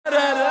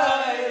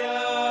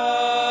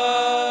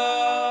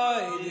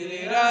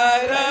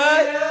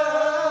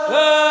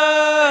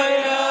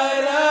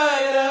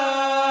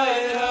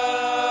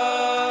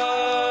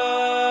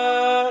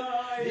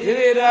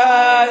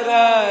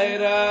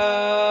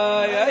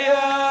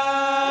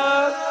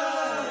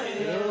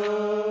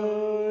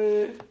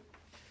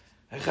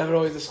Chaver,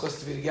 always discussed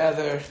to be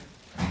together.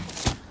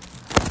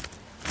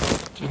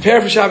 To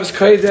prepare for Shabbos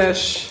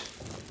Kodesh.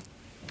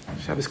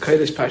 Shabbos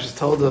Kodesh, Parshas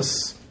told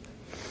us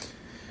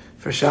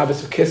for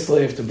Shabbos of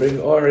Kislev to bring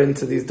Or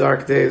into these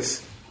dark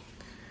days.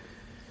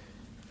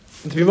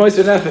 And to be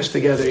Moser Nefesh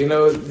together. You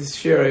know,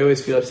 this year I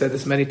always feel, I've said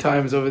this many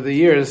times over the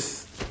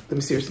years, the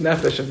Mesiras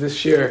Nefesh of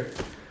this year,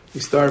 we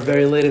start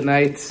very late at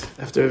night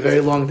after a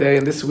very long day,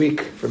 and this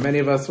week for many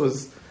of us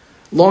was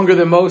longer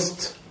than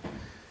most.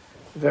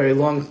 Very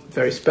long,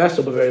 very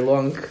special, but very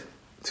long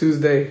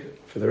Tuesday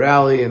for the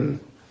rally, and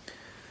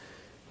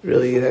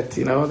really that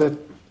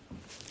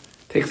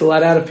takes a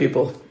lot out of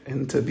people,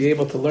 and to be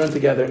able to learn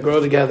together and grow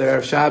together.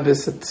 Our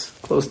Shabbos at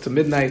close to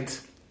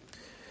midnight.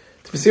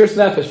 It's Mesiras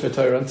Nefesh for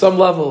Torah. On some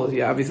level,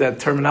 obviously that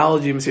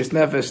terminology, Mesiras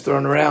Nefesh,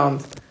 thrown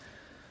around,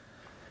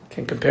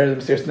 can compare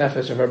the Mesiras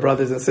Nefesh of our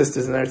brothers and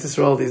sisters in Eretz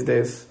Yisrael these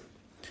days.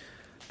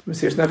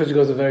 Mesiras Nefesh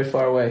goes a very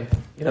far way.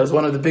 It was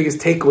one of the biggest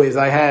takeaways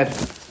I had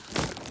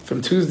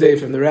from Tuesday,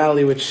 from the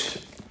rally, which,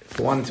 if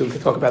we wanted to, we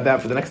could talk about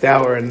that for the next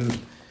hour, and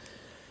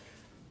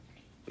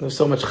there's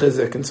so much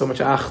chizuk and so much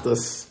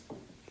achdus.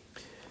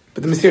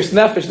 But the Mesiras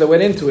Nefesh that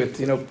went into it,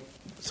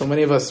 so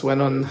many of us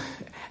went on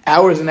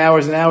hours and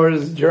hours and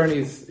hours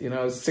journeys, a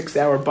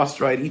 6-hour bus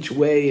ride each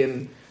way,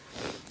 and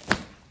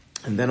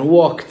then a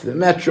walk to the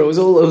metro. It was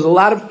a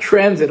lot of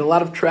transit, a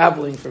lot of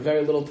traveling for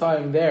very little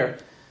time there.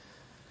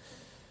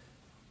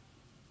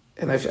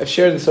 And I've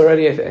shared this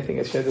already. I think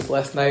I shared this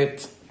last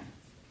night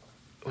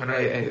when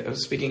I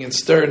was speaking in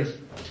Stern.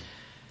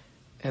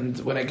 And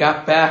when I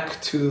got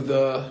back to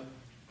the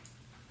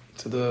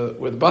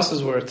where the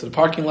buses were, to the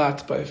parking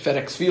lot by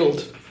FedEx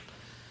Field,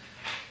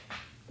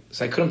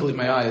 so I couldn't believe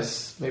my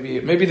eyes. Maybe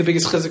the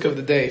biggest chizuk of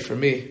the day for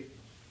me.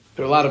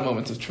 There were a lot of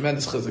moments of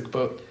tremendous chizuk,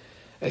 but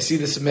I see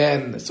this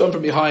man. I saw him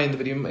from behind,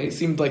 but he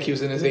seemed like he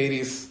was in his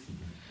 80s,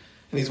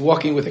 and he's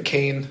walking with a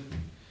cane,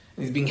 and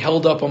he's being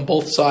held up on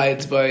both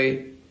sides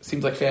by,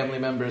 seems like family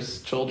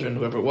members, children,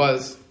 whoever it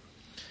was.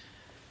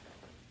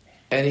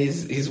 And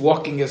he's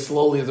walking as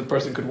slowly as a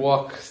person could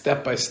walk,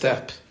 step by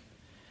step.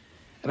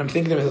 And I'm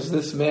thinking to myself,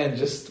 this man,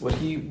 just what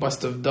he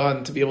must have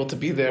done to be able to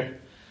be there.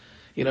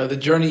 The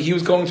journey, he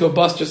was going to a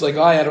bus just like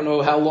I don't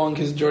know how long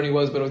his journey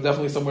was, but it was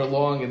definitely somewhere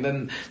long. And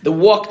then the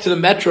walk to the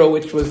metro,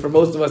 which was for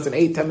most of us an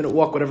 8-10 minute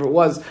walk, whatever it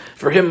was,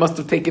 for him must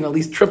have taken at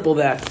least triple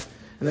that.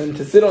 And then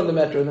to sit on the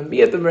metro and then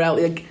be at the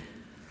rally,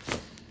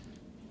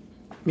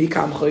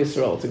 Mikam Cho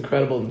Yisrael, it's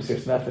incredible, the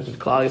Mesiras Nefesh of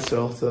Klal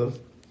Yisrael. So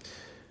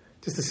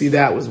just to see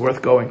that was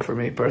worth going for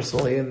me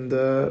personally. And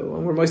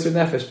when we're Mesiras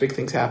Nefesh, big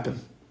things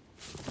happen.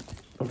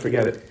 Don't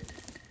forget it.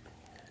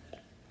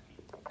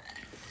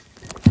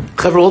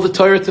 All the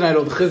Torah tonight,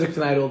 all the Chizuk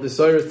tonight, all the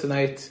Zohar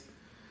tonight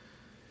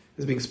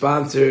is being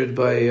sponsored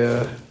by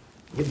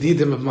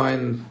Yedidim of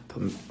mine,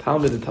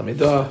 Talmud and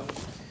Talmidah,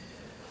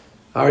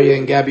 Aryeh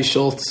and Gabby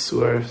Schultz,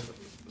 who are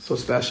so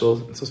special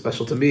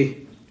to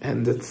me.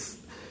 And it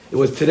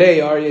was today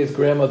Aryeh's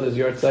grandmother's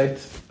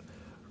yahrzeit,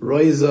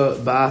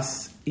 Roiza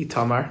Bas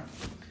Itamar.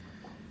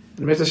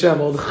 And Mir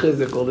Hashem, all the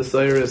Chizuk, all the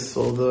Zohar,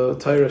 all the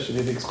Torah should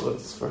be big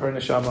schutz for her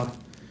neshama.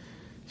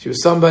 She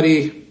was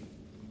somebody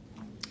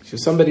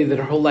that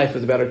her whole life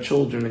was about her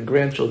children and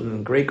grandchildren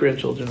and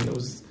great-grandchildren.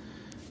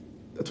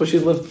 That's what she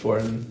lived for.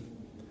 And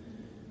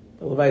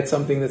it's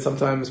something that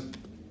sometimes,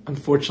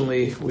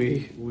 unfortunately,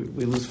 we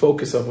lose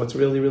focus of what's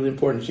really, really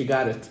important. She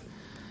got it.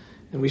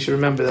 And we should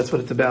remember that's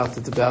what it's about.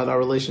 It's about our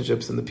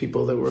relationships and the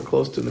people that we're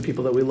close to and the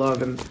people that we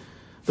love and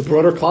the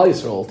broader Klal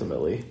Yisrael,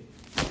 ultimately.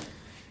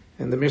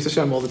 And the Mir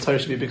Hashem, all the Torah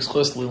should be a big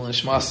schus, Lil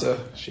Nishmasa.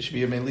 She should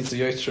be a Melitza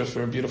Yotzra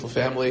for a beautiful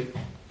family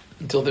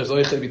until there's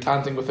Oicha to be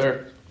taunting with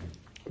her.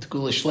 The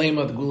Geulah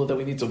Shlema, the Geulah that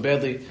we need so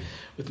badly,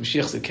 with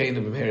Mashiach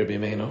Zidkeinu B'mehera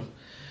B'yameinu.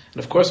 And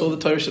of course, all the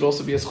Torah should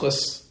also be a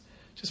schus,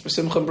 just for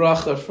Simcha and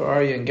Bracha, for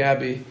Aryeh and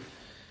Gabby,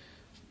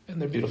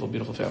 and their beautiful,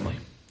 beautiful family.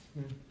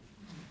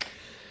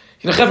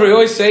 Chaver, we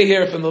always say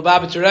here from the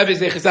Lubavitcher Rebbe,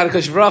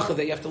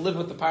 that you have to live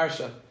with the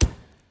parsha.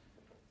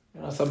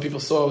 Some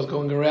people saw, I was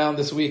going around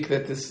this week,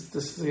 that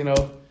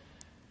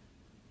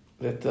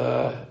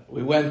that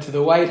we went to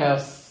the White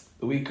House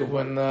the week of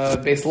when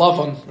Beis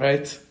Lavan,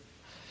 right?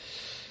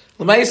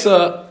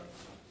 L'maisa,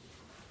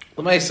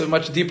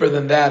 much deeper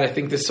than that. I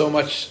think there's so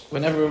much.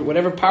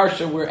 Whatever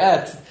parsha we're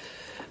at,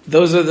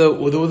 those are the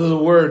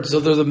words,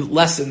 those are the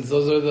lessons,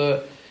 those are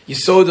the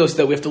yisodos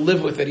that we have to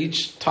live with at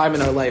each time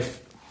in our life.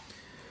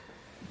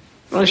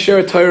 I want to share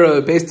a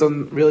Torah based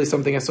on really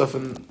something I saw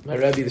from my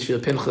Rebbe, the Shila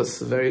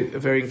Pinchas, a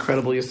very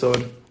incredible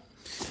yisod.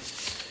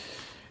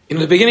 In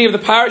the beginning of the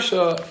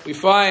parsha, we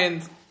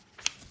find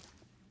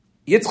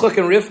Yitzchak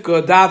and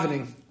Rivka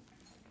davening.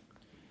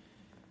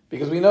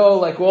 Because we know,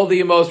 like all the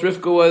Yemos,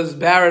 Rivka was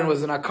barren,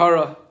 was an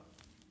akara.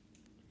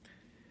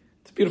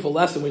 It's a beautiful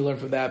lesson we learn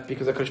from that,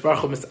 because HaKadosh Baruch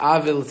Hu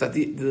mis'avil,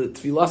 the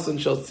tfilason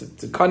shel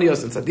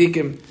tzedkanios and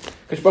tzadikim.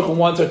 HaKadosh Baruch Hu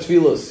wants our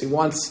tfilos. He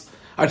wants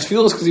our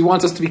tfilos because He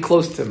wants us to be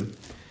close to Him.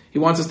 He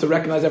wants us to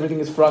recognize everything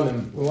is from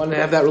Him. We want to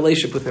have that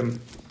relationship with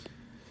Him.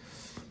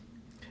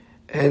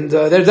 And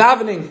they're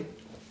davening.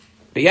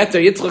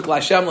 Yitzchak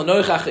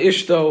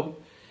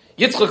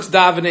Yitzchak's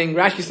davening.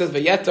 Rashi says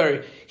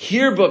Vayetar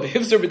Hirba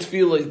Hivzer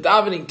b'Tefillah. He's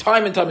davening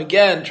time and time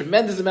again.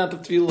 Tremendous amount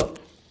of tefillah.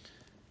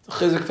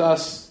 Chizuk to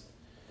us.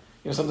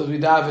 Sometimes we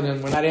daven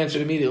and we're not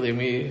answered immediately, and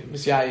we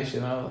misyayish.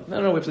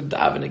 No, we have to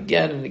daven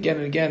again and again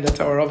and again. That's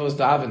how our Rava was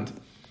davened.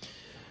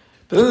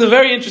 But this is a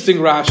very interesting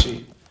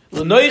Rashi.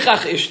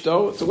 L'noichach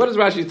ishto. So what does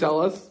Rashi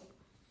tell us?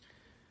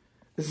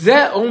 Ze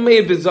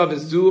omei b'zav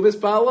ezu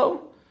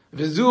mispalo,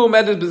 v'zu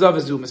omedet b'zav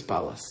ezu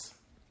mispalas.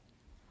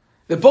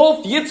 That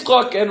both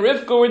Yitzchak and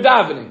Rivka were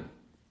davening.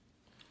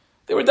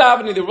 They were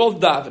both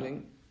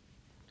davening.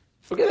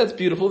 Okay, that's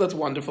beautiful, that's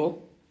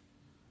wonderful.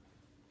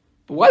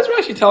 But why is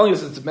Rashi telling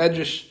us it's a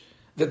medrash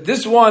that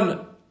this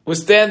one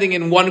was standing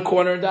in one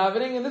corner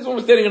davening and this one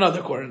was standing in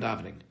another corner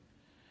davening?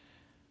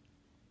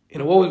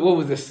 What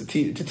was this? To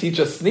teach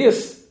us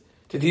sneas?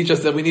 To teach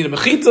us that we need a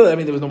mechitza? I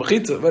mean, there was no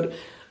mechitza, but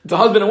the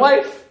husband and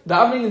wife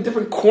davening in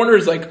different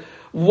corners. Like,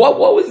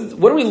 what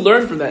do we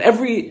learn from that?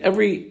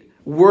 Every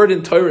word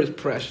in Torah is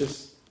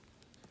precious.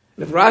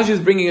 And if Rashi is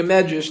bringing a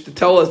medrash to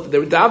tell us that they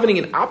were davening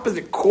in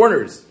opposite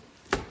corners,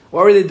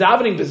 why were they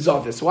davening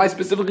bezavis? Why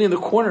specifically in the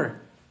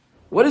corner?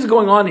 What is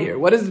going on here?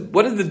 What is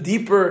the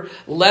deeper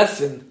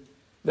lesson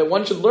that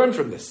one should learn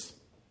from this?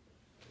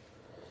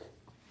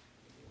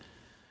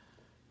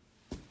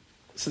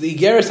 So the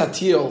Igeres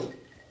Hatil,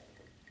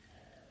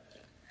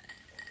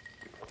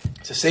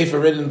 it's a sefer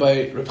written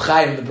by Reb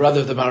Chaim, the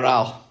brother of the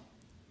Maharal.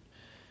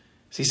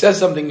 So he says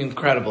something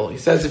incredible. He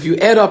says if you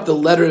add up the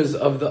letters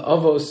of the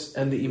Avos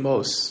and the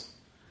Imos,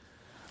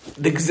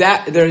 they're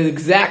the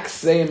exact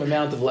same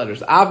amount of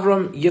letters.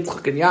 Avram,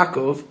 Yitzchak, and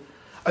Yaakov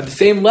are the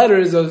same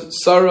letters of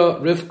Sarah,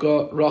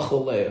 Rivka,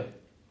 Rachel, Leah.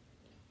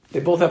 They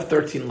both have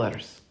 13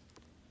 letters.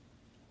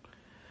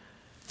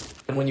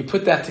 And when you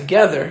put that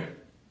together,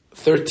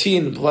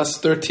 13 plus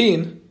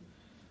 13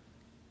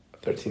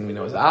 we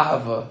know is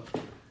Ahava,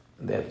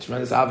 and they have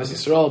tremendous Ahavas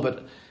Yisrael,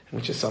 but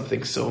which is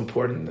something so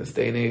important in this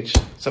day and age,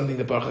 something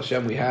that Baruch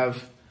Hashem we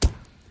have,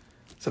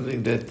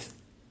 something that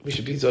we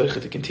should be zoicha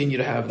to continue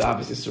to have, the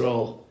Ahavas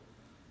Yisrael,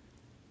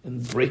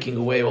 and breaking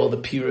away all the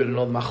period and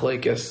all the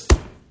machlekes.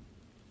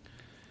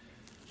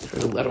 I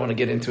don't want to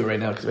get into it right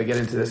now, because if I get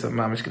into this, I'm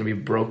just going to be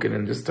broken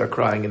and just start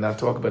crying and not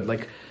talk about,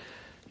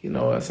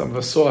 some of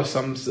us saw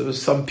there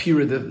was some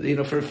period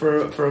that,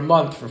 for a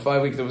month, for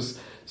 5 weeks, there was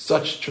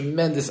such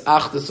tremendous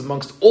achdus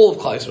amongst all of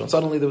Klal Yisrael. And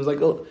suddenly there was I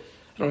don't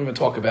even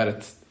talk about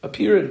it. A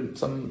period,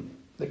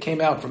 that came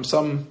out from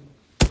some.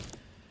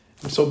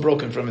 I'm so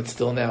broken from it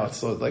still now. It's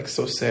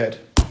so sad.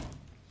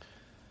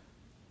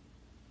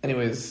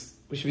 Anyways,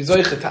 we should be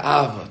zoicha to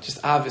ava, just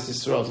avis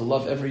Yisrael, to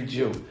love every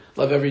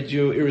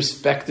Jew,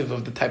 irrespective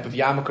of the type of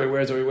yarmulke he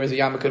wears or he wears a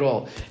yarmulke at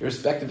all,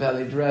 irrespective of how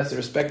they dress,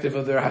 irrespective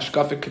of their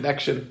hashkafic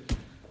connection.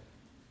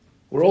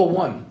 We're all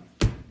one.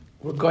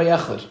 We're goy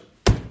echad.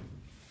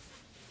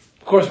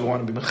 Of course, we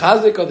want to be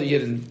mechazik other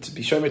yidden, to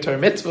be shomer Torah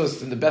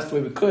mitzvahs in the best way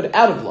we could,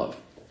 out of love.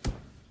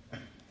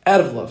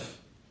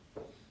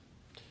 But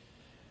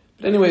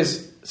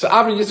anyways, so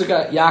Avram,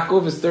 Yitzchak,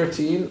 Yaakov is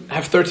 13,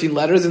 have 13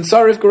 letters, and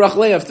Sarah, Rivka, Rachel,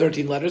 Leah have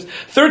 13 letters.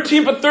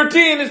 13 but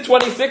 13 is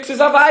 26, is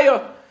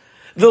Havaya.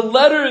 The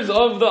letters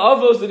of the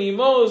Avos and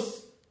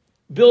Imos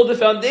build the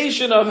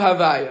foundation of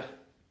Havaya.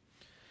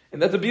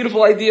 And that's a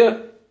beautiful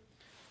idea,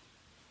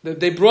 that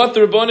they brought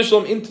the Ribbon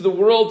Shalom into the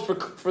world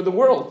for the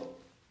world.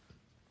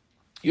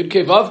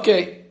 Yud-Kei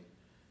Vav-Kei.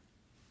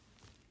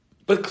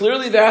 But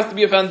clearly there has to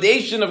be a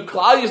foundation of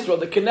Klal Yisrael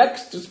that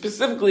connects to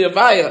specifically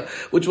Havaya,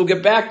 which we'll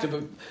get back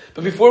to.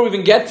 But before we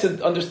even get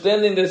to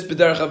understanding this,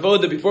 B'derech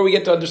Avoda, before we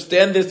get to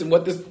understand this and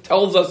what this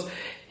tells us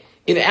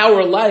in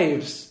our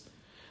lives,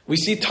 we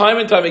see time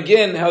and time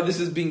again how this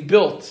is being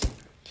built.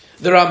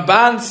 The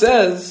Ramban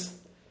says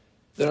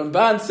in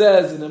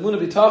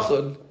Emunah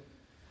B'Tachon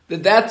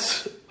that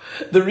that's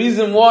the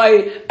reason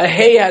why a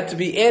Hey had to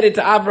be added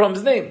to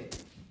Avram's name.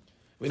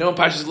 We know in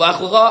Parshas Lech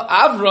Lecha,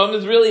 Avram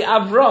is really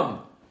Avram.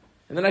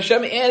 And then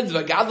Hashem adds,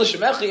 V'gad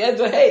l'shemecha, he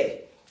adds a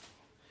Hey.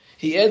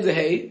 He adds a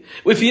Hey.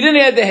 If he didn't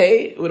add the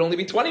Hey, it would only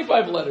be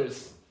 25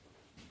 letters.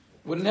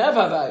 Wouldn't have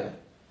Havaya.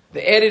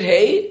 The added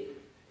Hey,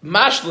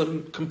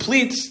 Mashlim,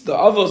 completes the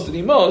Avos and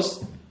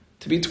Imos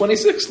to be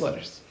 26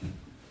 letters.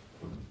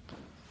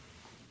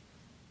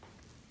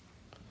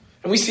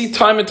 And we see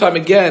time and time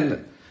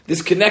again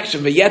this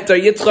connection, V'yetar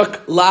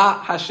Yitzchak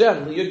la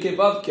Hashem, Yud-Kei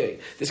Vav-Kei.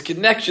 This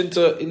connection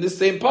in this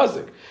same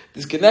pasuk.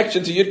 This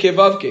connection to Yud-Kei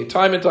Vav-Kei,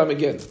 time and time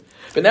again.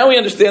 But now we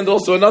understand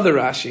also another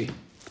Rashi.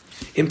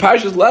 In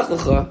Parshas Lech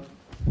Lecha,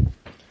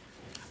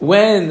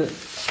 when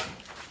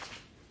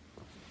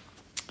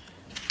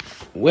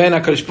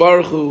HaKadosh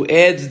Baruch Hu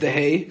adds the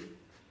Hey,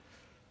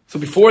 so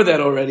before that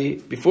already,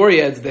 before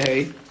he adds the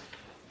Hey,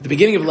 at the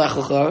beginning of Lech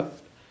Lecha,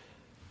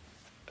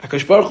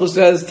 HaKadosh Baruch Hu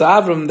says to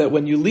Avram that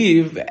when you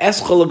leave,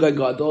 Eschol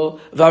Gadol,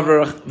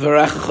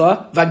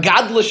 V'averechecha,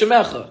 V'gad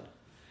l'shemecha,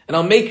 and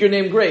I'll make your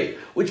name great.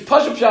 Which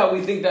Pashup Pshat,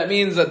 we think that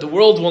means that the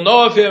world will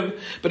know of him.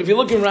 But if you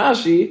look in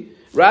Rashi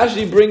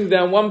brings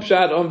down one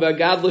Pshat on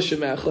V'gad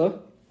l'shemecha,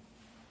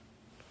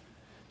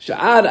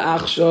 Sha'ad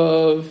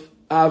Achshav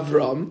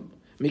Avram,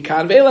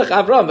 Mikan ve'elech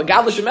Avram.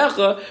 V'gad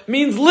l'shemecha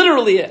means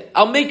literally,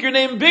 I'll make your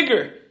name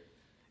bigger.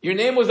 Your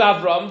name was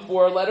Avram,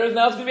 4 letters,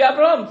 now it's going to be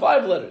Avram,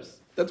 5 letters.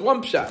 That's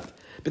one pshat.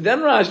 But then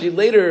Rashi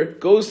later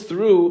goes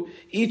through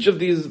each of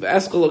these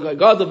V'eskol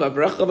gadol,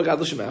 V'avrecha, V'gad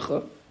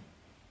l'shemecha.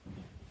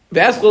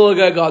 V'eskol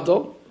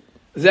gadol,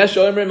 Zeh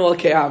sho'omrim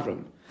l'kei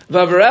Avram.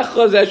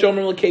 V'avrecha, Zeh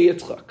sho'omrim l'kei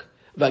Yitzchak.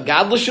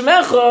 V'gad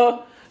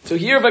l'shemecha, so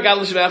here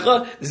V'gad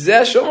l'shemecha,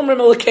 Zeh sho'omrim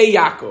l'kei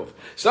Yaakov.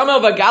 Somehow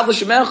V'gad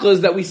l'shemecha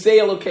is that we say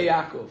Elokei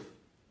Yaakov.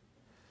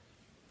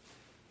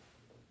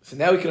 So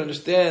now we can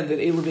understand that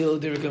Elu V'elu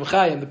Dirikim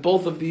Chayim, that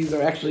both of these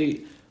are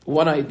actually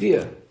one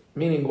idea.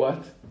 Meaning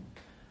what?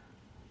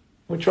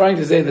 We're trying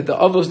to say that the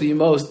Avos, the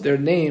Yemos, their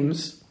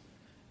names,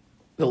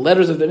 the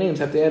letters of their names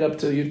have to add up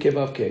to Yud Kei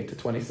Vav Kei, to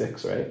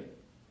 26, right?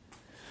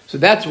 So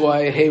that's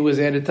why Hey was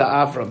added to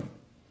Avram.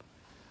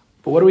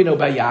 But what do we know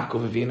about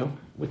Yaakov Avinu?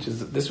 Which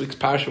is this week's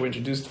parsha, we're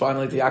introduced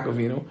finally to Yaakov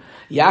Avinu.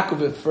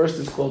 Yaakov at first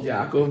is called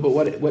Yaakov, but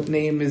what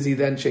name is he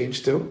then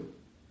changed to?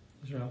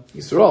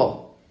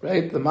 Yisrael.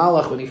 Right? The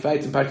Malach, when he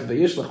fights in Parshat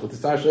Vayishlach with the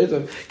Star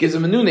Shleitav, gives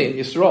him a new name,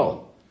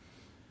 Yisrael.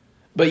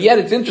 But yet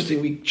it's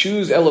interesting, we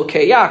choose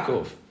Elokei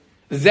Yaakov.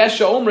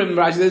 Zesha Omrim,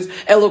 Rashi says,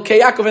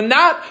 Elokei Yaakov, and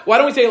not, why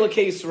don't we say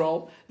Elokei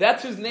Yisrael?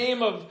 That's his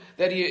name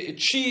that he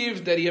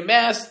achieved, that he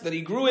amassed, that he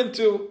grew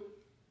into.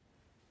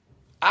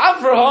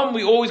 Avraham,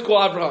 we always call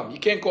Avraham. You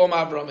can't call him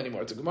Avraham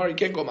anymore. It's a Gemara, you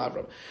can't call him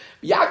Avraham.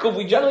 Yaakov,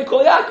 we generally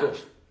call Yaakov.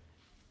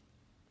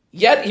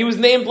 Yet he was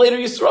named later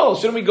Yisrael.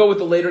 Shouldn't we go with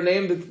the later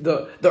name,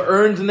 the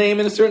earned name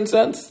in a certain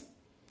sense?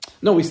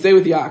 No, we stay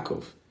with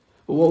Yaakov.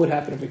 But what would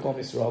happen if we call him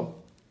Yisrael?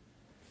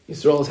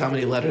 Yisrael is how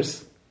many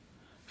letters?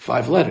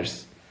 5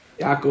 letters.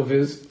 Yaakov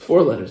is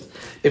 4 letters.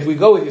 If we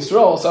go with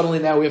Yisrael, suddenly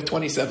now we have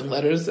 27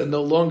 letters and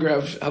no longer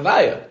have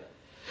Havaya.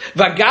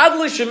 V'gad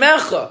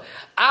l'shemecha.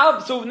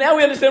 So now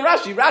we understand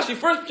Rashi. Rashi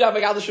first pshat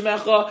V'gad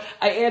l'shemecha.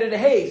 I added a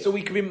hey, so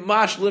we could be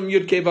mashlim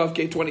Yud Kei Vav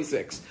Kei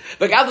 26.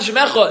 V'gad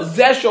l'shemecha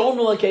zeh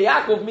she'omer l'kei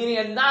Yaakov, meaning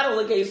and not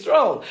l'kei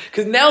Yisrael.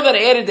 Because now that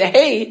I added the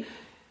hey,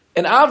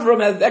 and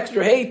Avram has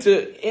extra hey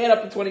to add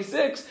up to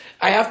 26,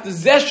 I have to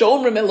zeh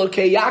she'omer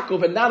l'kei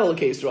Yaakov and not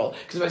l'kei Yisrael.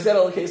 Because if I said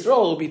l'kei Yisrael,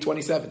 it will be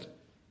 27.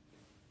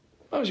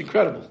 That was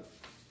incredible.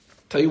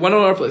 Tell you one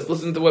more place.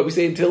 Listen to what we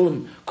say in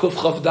Tehillim. Kuf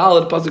Chaf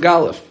Daled Pasuk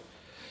Aleph.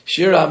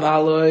 Shir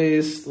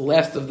HaMa'alos, the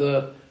last of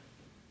the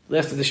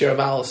Shir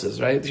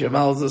HaMa'alos, right? The Shir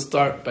HaMa'alos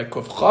start by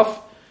Kuf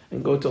Chaf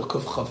and go till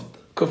Kuf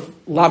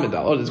Lamed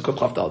Daled. Oh, this is Kuf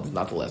Chaf Daled. It's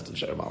not the last of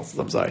Shir HaMa'alos.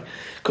 I'm sorry.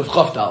 Kuf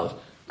Chaf Daled.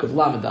 Kuf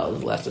Lamed Daled is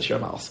the last of Shir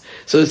HaMa'alos.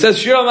 So it says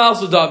Shir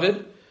HaMa'alos of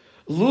David.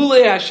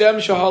 Lule Hashem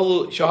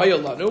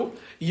Shahayo Lanu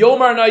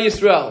Yomar Na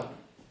Yisrael.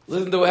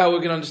 Listen to how we're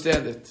going to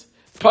understand it.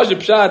 Pasha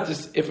Pshat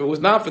is, if it was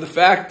not for the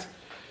fact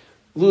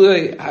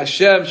Lule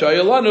Hashem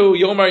Shahayo Lanu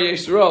Yomar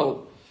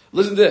Yisrael.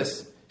 Listen to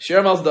this.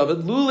 Shir HaMa'alos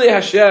David. Lule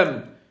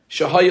Hashem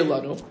Shahayo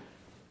Lanu.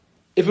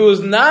 If it was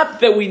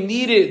not that we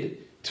needed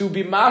to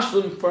be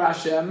mashlim for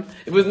Hashem,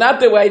 if it was not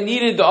that I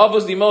needed the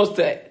Avos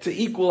Dimos to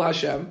equal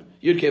Hashem,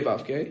 Yud Kei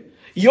Vav Kei,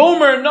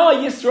 Yomer Na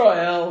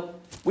Yisrael,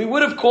 we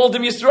would have called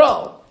him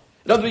Yisrael.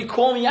 In other words, we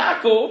call him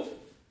Yaakov,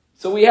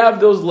 so we have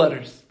those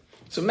letters.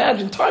 So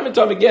imagine, time and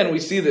time again, we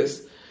see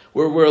this,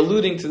 where we're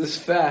alluding to this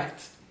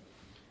fact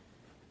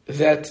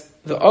that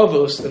the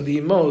Avos and the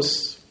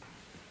Emos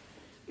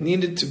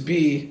needed to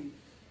be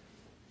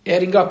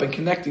adding up and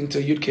connecting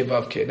to Yud Kei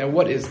Vav Kei. Now,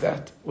 what is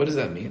that? What does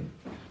that mean?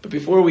 But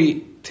before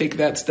we take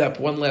that step,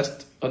 one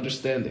last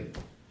understanding.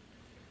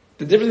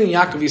 The difference in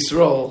Yaakov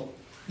Yisrael,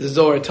 the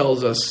Zohar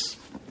tells us,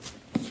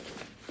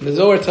 and the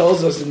Zohar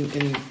tells us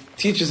and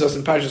teaches us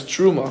in Parashas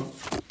Truma,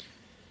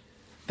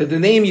 that the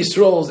name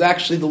Yisrael is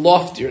actually the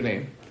loftier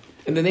name,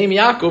 and the name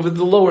Yaakov is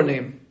the lower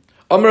name.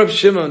 Amar Rav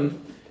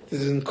Shimon,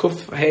 this is in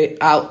Kuf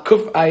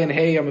Ayin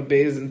Hey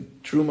Amabez in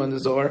Truma in the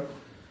Zohar.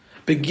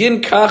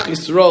 Begin Kach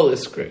Yisrael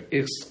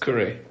is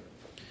Kare.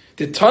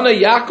 The Tana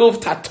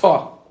Yaakov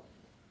Tata.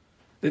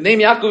 The name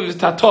Yaakov is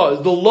Tata,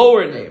 is the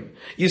lower name.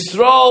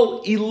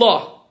 Yisrael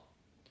Ilah.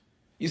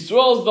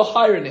 Yisrael is the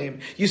higher name.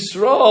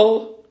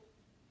 Yisrael,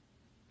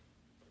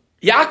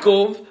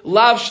 Yaakov,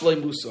 Lav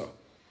Shleimusa.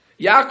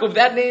 Yaakov,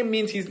 that name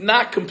means he's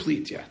not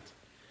complete yet.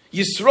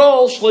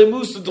 Yisrael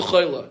Shleimusa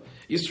D'Chayla.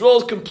 Yisrael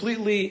is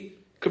completely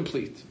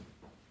complete.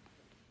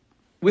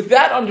 With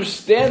that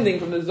understanding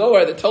from the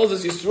Zohar that tells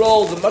us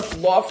Yisrael is a much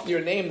loftier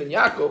name than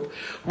Yaakov,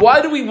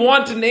 why do we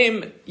want to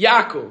name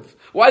Yaakov?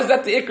 Why is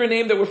that the Ikra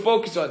name that we're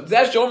focused on?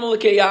 Zeh Shomer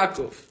L'Kei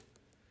Yaakov.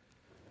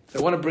 So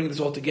I want to bring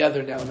this all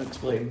together now and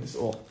explain this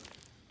all.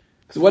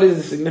 Because what is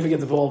the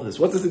significance of all of this?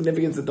 What's the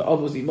significance that the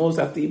Avos Emos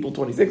have to equal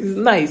 26? It's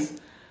nice.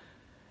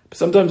 But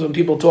sometimes when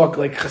people talk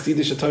like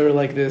Hasidic Torah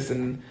like this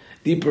and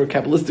deeper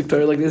Kabbalistic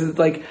Torah like this, it's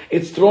like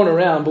it's thrown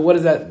around, but what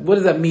does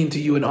that mean to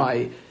you and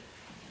I?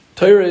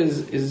 Torah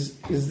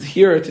is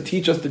here to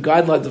teach us the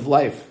guidelines of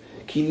life.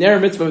 Ki ner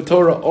mitzvah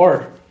Torah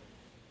or.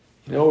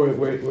 You know,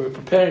 we're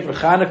preparing for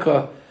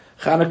Chanukah.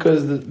 Chanukah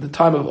is the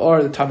time of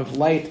Or, the time of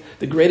light.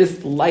 The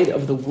greatest light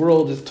of the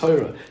world is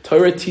Torah.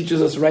 Torah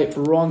teaches us right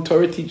for wrong.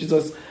 Torah teaches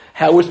us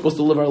how we're supposed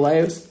to live our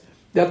lives.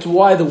 That's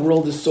why the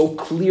world is so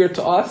clear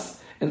to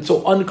us and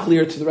so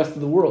unclear to the rest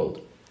of the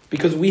world.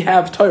 because we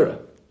have Torah.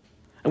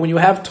 And when you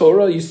have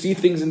Torah, you see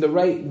things in the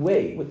right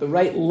way, with the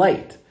right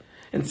light.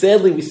 And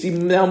sadly, we see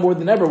now more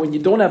than ever, when you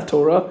don't have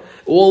Torah,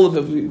 all of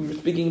it, we were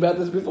speaking about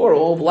this before,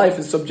 all of life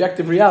is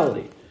subjective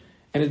reality.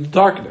 And it's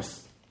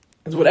darkness.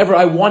 It's whatever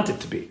I want it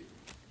to be.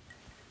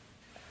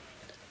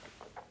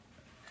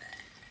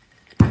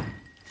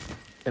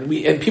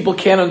 And people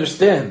can't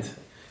understand.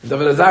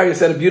 David Azaria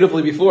said it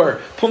beautifully before.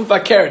 Pum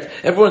fakert.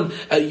 Everyone,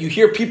 you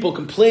hear people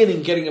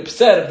complaining, getting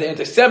upset of the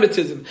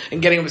anti-Semitism,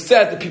 and getting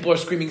upset that people are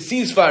screaming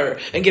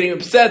ceasefire, and getting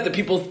upset that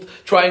people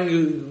trying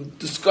to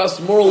discuss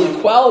moral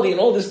equality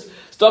and all this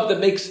stuff that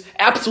makes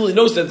absolutely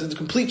no sense. It's a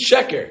complete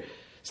sheker.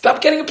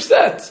 Stop getting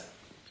upset.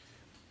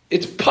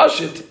 It's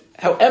pashut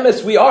how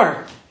emes we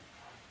are.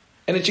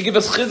 And it should give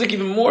us chizik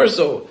even more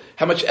so.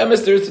 How much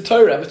emes there is to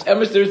Torah, how much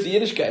emes there is to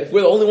Yiddishkeit. If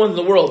we're the only ones in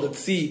the world that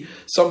see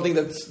something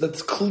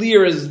that's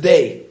clear as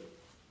day.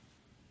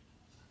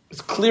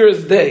 It's clear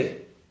as day.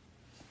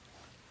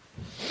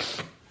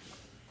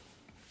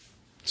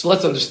 So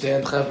let's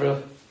understand,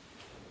 Chavra.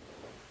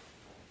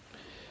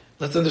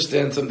 Let's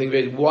understand something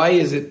very. Why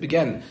is it,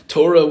 again,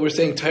 Torah, we're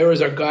saying Torah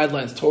is our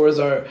guidelines, Torah is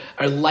our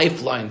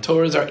lifeline,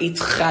 Torah is our Eitz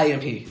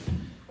Chayim.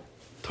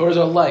 Torah is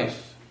our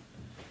life.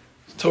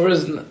 Torah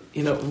is,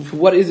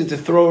 what is it to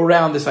throw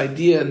around this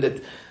idea and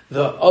that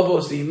the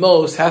avos, the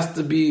imos, has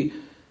to be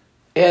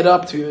add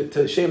up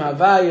to Shem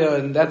Havaya,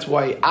 and that's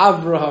why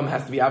Avraham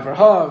has to be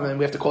Avraham, and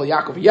we have to call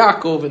Yaakov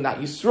Yaakov and not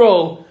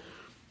Yisroel.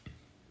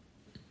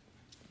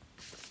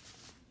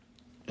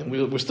 And we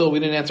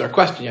didn't answer our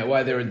question yet,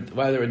 why they were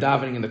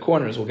davening in the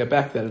corners. We'll get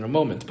back to that in a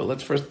moment, but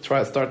let's first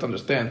start to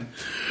understand.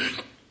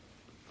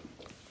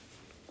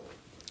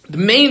 The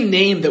main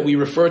name that we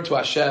refer to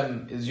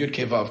Hashem is Yud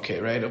Kei Vav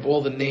Kei, right? Of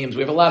all the names,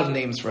 we have a lot of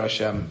names for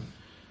Hashem.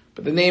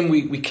 But the name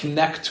we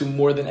connect to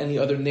more than any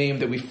other name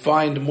that we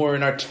find more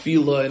in our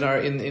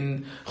tefillah,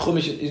 in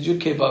Chumash, is Yud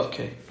Kei Vav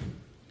Kei.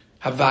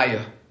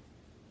 Havaya.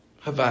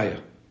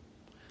 Havaya.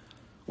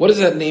 What does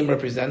that name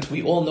represent?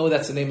 We all know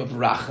that's the name of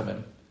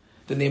Rachamim,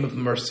 the name of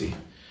mercy,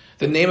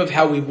 the name of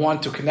how we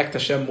want to connect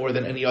Hashem more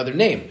than any other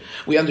name.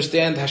 We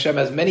understand Hashem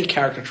has many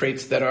character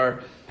traits that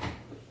are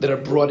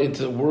brought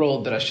into the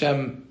world, that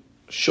Hashem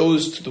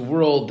shows to the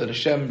world, that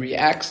Hashem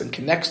reacts and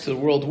connects to the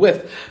world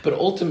with. But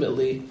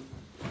ultimately,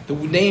 the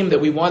name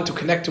that we want to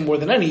connect to more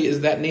than any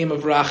is that name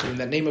of Rachim,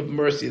 that name of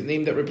mercy, the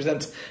name that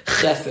represents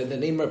Chesed, the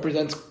name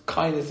represents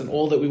kindness and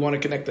all that we want to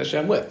connect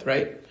Hashem with,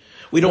 right?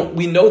 We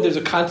know there's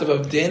a concept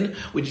of din,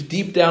 which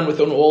deep down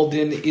within all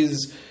din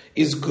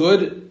is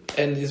good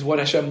and is what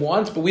Hashem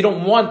wants, but we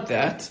don't want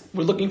that.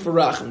 We're looking for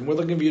Rachim, we're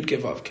looking for Yud Kei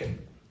Vav Kei.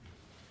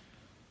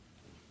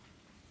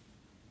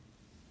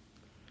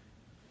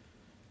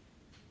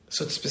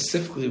 So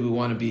specifically, we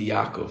want to be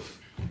Yaakov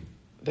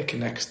that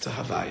connects to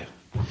Havaya.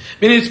 I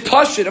mean, it's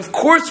pashut. Of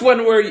course,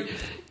 when we're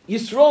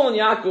Yisroel and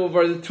Yaakov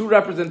are the two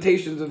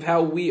representations of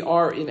how we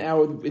are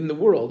in the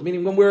world.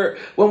 Meaning, when we're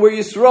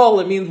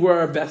Yisroel, it means we're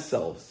our best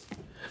selves.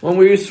 When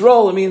we're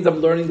Yisroel, it means I'm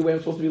learning the way I'm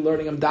supposed to be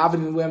learning. I'm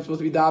davening the way I'm supposed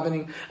to be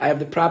davening. I have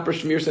the proper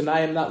shmir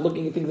sanai. I'm not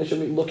looking at things I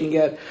shouldn't be looking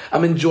at.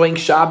 I'm enjoying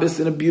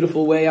Shabbos in a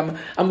beautiful way.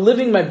 I'm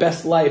living my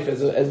best life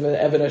as an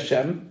Eved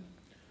Hashem,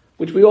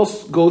 which we all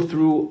go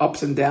through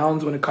ups and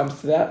downs when it comes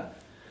to that.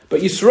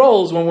 But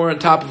Yisroel is when we're on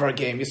top of our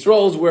game.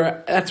 Yisroel is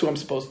where, that's who I'm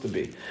supposed to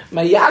be.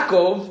 My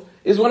Yaakov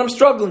is when I'm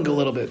struggling a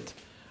little bit.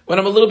 When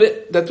I'm a little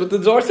bit, that's what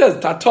the Zohar says,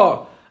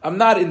 Tata. I'm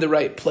not in the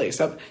right place.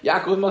 Yaakov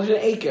is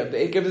Moshe Akev. The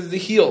Akev is the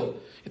heel.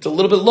 It's a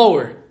little bit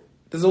lower.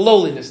 There's a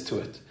lowliness to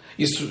it.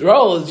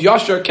 Yisroel is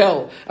Yashar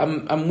Kel.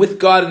 I'm with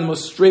God in the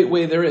most straight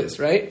way there is,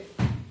 right?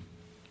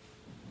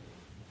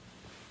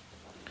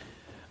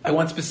 I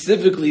want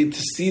specifically to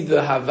see the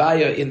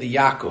Havaya in the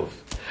Yaakov.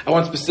 I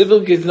want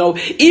specifically to know,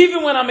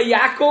 even when I'm a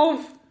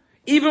Yaakov,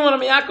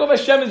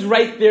 Hashem is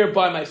right there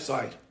by my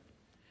side.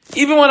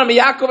 Even when I'm a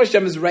Yaakov,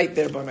 Hashem is right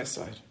there by my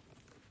side.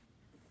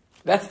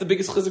 That's the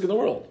biggest chizuk in the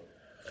world.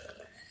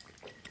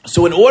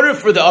 So in order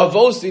for the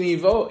Avos and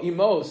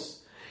Imos,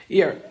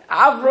 here,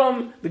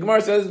 Avram, the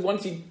Gemara says,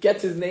 once he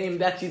gets his name,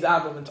 that's he's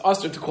Avram. It's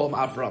usher to call him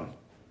Avram.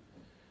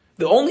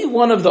 The only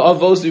one of the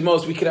Avos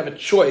Imos we can have a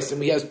choice, and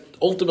we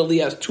ultimately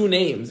has two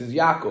names, is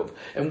Yaakov.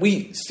 And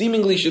we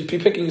seemingly should be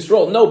picking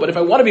Yisroel. No, but if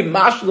I want to be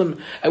Mashlim,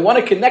 I want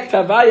to connect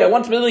Havaya, I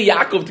want really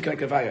Yaakov to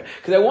connect Havaya.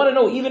 Because I want to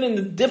know, even in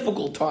the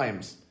difficult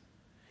times,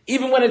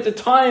 even when it's a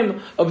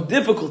time of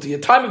difficulty, a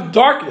time of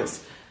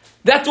darkness,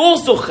 that's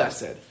also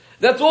Chesed.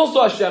 That's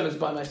also Hashem is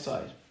by my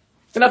side.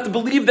 And I have to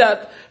believe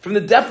that from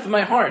the depth of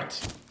my heart.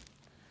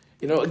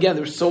 Again,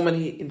 there were so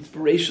many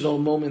inspirational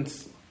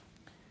moments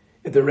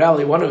at the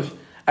rally.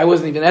 I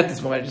wasn't even at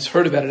this moment. I just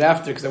heard about it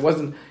after because I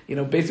wasn't,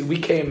 basically we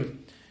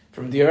came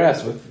from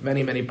DRS with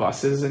many, many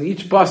buses, and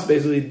each bus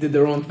basically did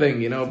their own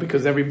thing,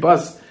 because every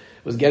bus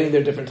was getting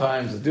there different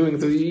times, so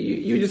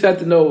you just had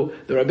to know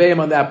the Rabbeim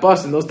on that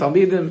bus and those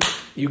Talmidim.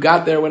 You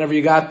got there whenever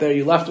you got there,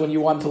 you left when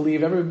you wanted to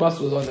leave. Every bus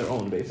was on their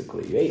own,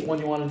 basically. You ate when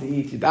you wanted to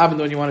eat, you davened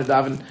when you wanted to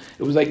daven.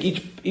 It was like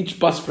each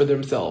bus for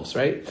themselves,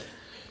 right?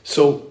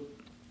 So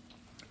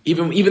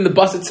even the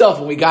bus itself,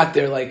 when we got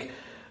there, like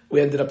We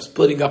ended up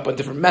splitting up on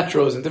different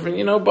metros and different,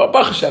 but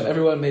Baruch Hashem,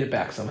 everyone made it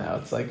back somehow.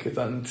 It's like,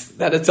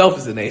 that itself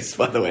is an ace,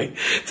 by the way.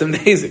 It's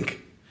amazing.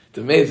 It's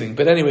amazing.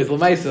 But anyways,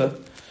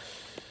 Lamaisa,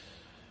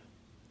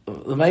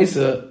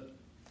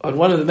 on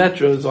one of the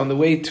metros, on the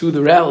way to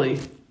the rally,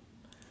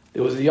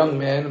 there was a young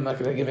man, I'm not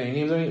going to give any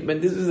names,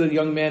 but this is a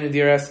young man in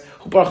DRS,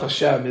 who Baruch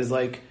Hashem is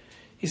like,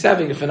 he's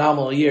having a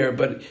phenomenal year,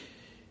 but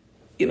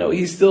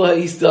he still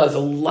has a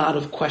lot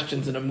of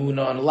questions in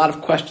Amunah and a lot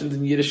of questions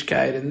in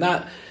Yiddishkeit, and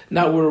not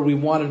where we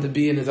want him to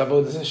be in his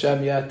Avodas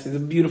Hashem yet. He's a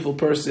beautiful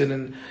person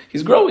and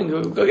he's growing.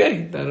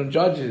 Okay, I don't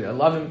judge it. I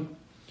love him,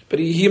 but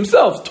he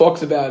himself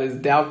talks about his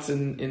doubts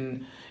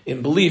in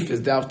belief,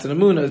 his doubts in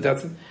Amunah, his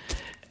doubts.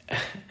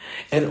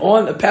 And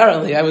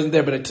apparently I wasn't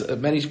there, but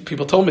many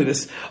people told me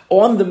this.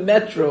 On the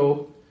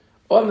metro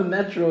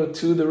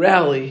to the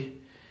rally,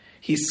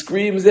 he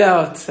screams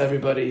out to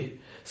everybody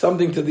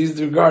something to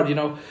these regard.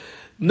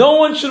 No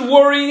one should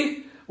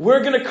worry.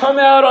 We're going to come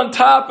out on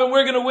top and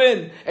we're going to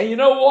win. And you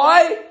know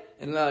why?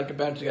 And like a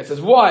bench guy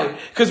says, why?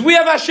 Because we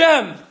have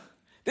Hashem.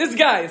 This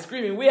guy is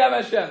screaming, we have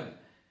Hashem.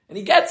 And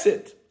he gets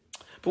it.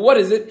 But what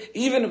is it?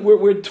 Even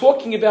we're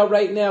talking about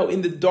right now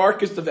in the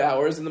darkest of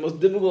hours, in the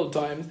most difficult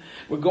of times,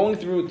 we're going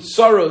through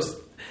sorrows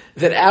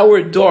that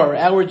our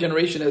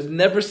generation has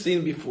never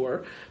seen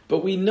before.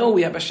 But we know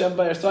we have Hashem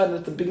by our side, and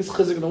that's the biggest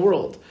chizuk in the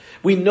world.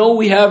 We know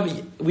we have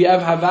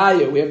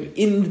Havaya. We have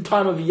in the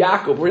time of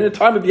Yaakov. We're in the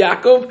time of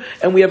Yaakov,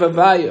 and we have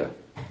Havaya.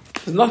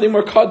 There's nothing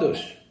more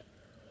kadosh.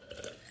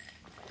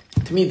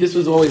 To me, this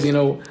was always,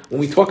 when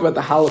we talk about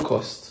the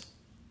Holocaust,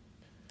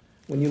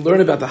 when you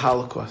learn about the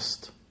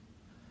Holocaust,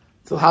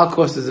 the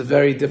Holocaust is a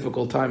very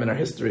difficult time in our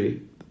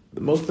history, the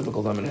most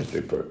difficult time in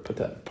history,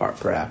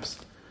 perhaps.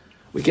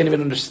 We can't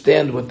even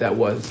understand what that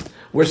was.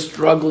 We're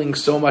struggling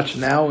so much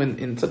now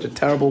in such a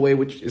terrible way,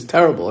 which is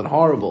terrible and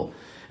horrible.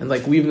 And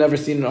like we've never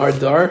seen in our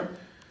dar.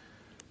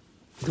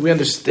 Do we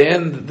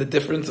understand the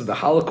difference of the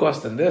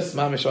Holocaust and this?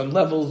 Mamish, on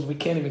levels we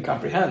can't even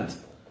comprehend.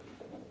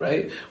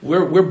 Right?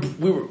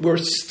 We're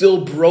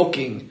still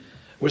broken.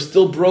 We're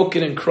still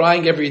broken and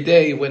crying every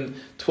day when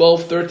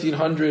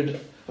 1,300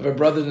 of our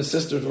brothers and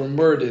sisters were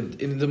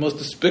murdered in the most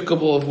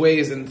despicable of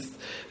ways and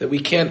that we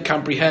can't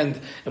comprehend.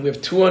 And we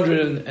have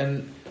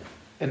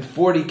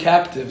 240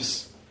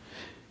 captives.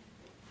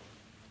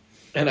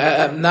 And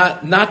I'm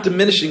not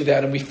diminishing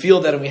that, and we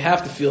feel that, and we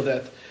have to feel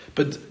that.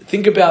 But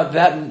think about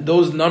that,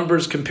 those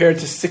numbers compared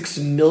to 6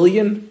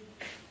 million.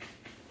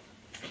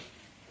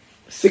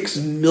 6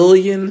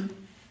 million.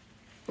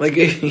 Like,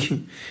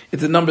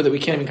 it's a number that we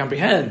can't even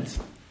comprehend.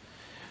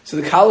 So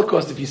the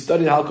Holocaust, if you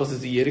study the Holocaust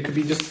as a year, it could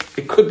be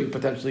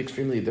potentially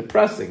extremely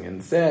depressing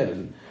and sad.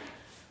 And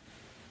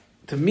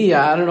to me,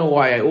 I don't know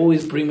why, I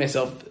always bring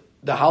myself,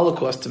 the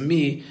Holocaust to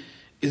me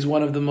is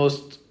one of the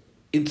most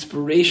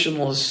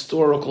inspirational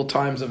historical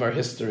times of our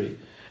history.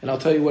 And I'll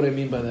tell you what I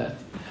mean by that.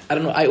 I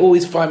don't know, I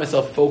always find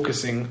myself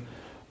focusing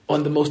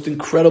on the most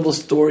incredible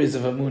stories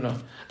of Amunah,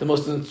 the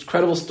most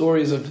incredible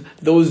stories of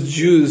those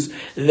Jews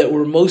that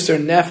were Moser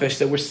Nefesh,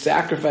 that were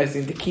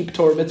sacrificing to keep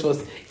Torah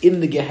mitzvahs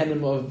in the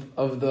Gehenim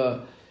of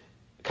the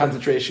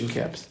concentration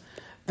camps.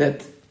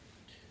 That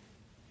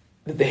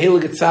the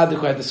Heilige Tzaddik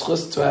who I had the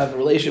schus to have a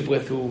relationship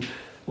with, who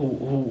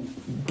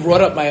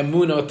brought up my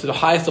Amunah to the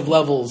highest of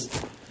levels,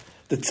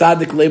 the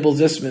Tzaddik Leibel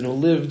Zisman, who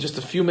lived just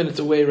a few minutes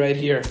away right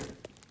here.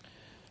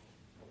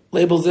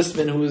 Leibel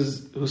Zisman,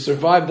 who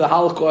survived the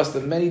Holocaust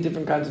and many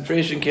different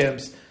concentration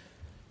camps,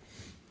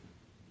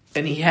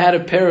 and he had a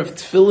pair of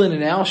tefillin in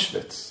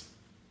Auschwitz.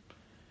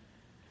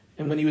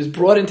 And when he was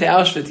brought into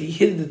Auschwitz, he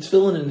hid the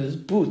tefillin in his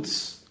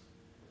boots.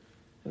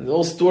 And the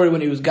whole story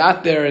when he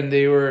got there, and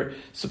they were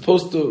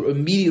supposed to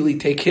immediately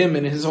take him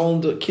and his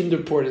whole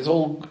kinderport,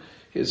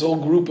 his whole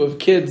group of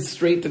kids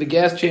straight to the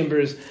gas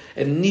chambers,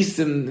 and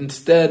Nisim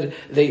instead,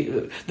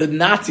 the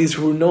Nazis,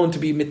 who were known to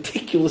be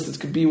meticulous as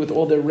could be with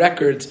all their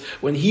records,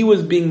 when he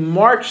was being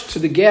marched to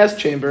the gas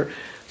chamber,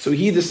 so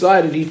he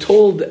decided, he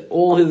told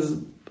all his,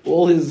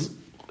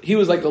 he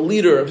was like the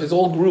leader of his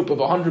whole group of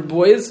 100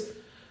 boys,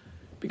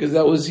 because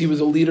he was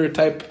a leader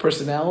type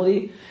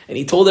personality, and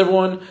he told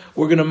everyone,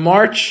 we're going to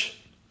march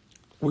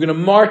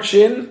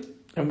in,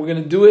 and we're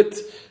going to do it,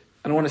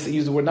 I don't want to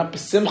use the word, not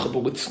besimcha, but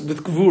with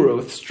gvura,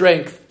 with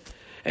strength.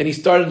 And he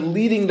started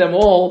leading them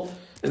all,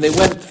 and they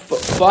went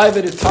 5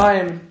 at a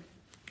time,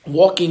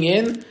 walking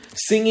in,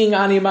 singing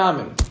Ani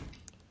Mamin.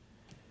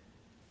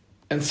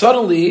 And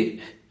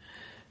suddenly,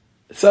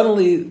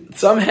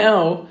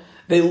 somehow,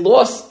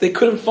 they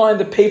couldn't find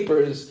the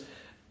papers.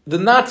 The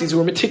Nazis, who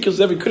were meticulous,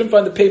 couldn't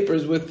find the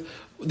papers with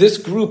this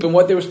group and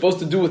what they were supposed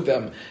to do with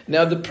them.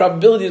 Now, the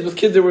probability is with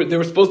kids, they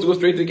were supposed to go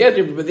straight to the gas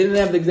chamber, but they didn't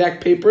have the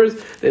exact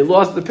papers. They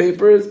lost the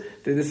papers.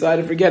 They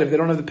decided, forget it. If they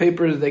don't have the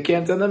papers, they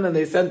can't send them, and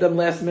they sent them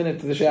last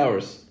minute to the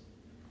showers.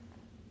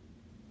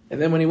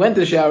 And then when he went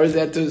to the showers, they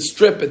had to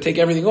strip and take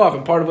everything off,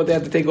 and part of what they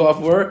had to take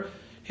off were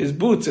his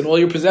boots, and all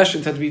your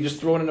possessions had to be just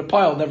thrown in a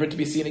pile, never to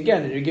be seen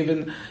again. And you're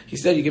given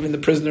the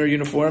prisoner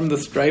uniform, the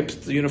stripes,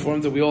 the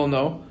uniforms that we all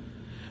know.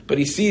 But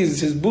he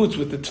sees his boots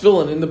with the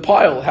tefillin in the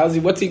pile.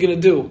 What's he going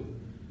to do?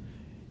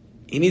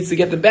 He needs to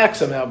get them back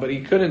somehow, but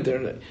he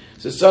couldn't.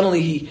 So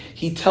suddenly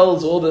he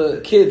tells all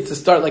the kids to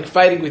start like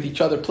fighting with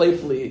each other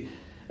playfully,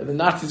 and the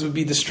Nazis would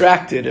be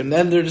distracted. And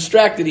then they're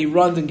distracted, he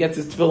runs and gets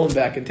his tefillin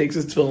back and takes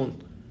his tefillin.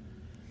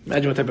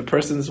 Imagine what type of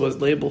person this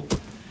was, label.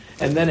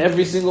 And then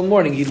every single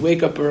morning he'd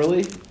wake up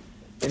early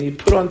and he'd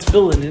put on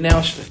tefillin in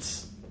Auschwitz.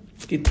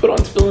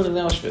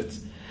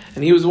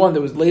 And he was the one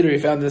that was later, he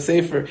found in the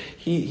Sefer,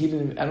 he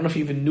didn't, I don't know if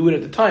he even knew it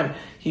at the time,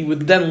 he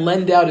would then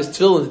lend out his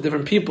tefillin to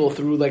different people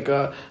through like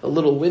a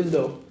little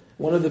window.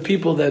 One of the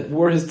people that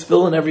wore his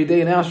tefillin every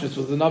day in Auschwitz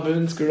was the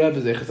Novominsker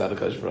Rebbe, Zeichas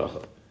Adakash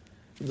Baruch.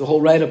 There's a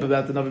whole write-up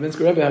about the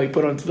Novominsker Rebbe, how he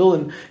put on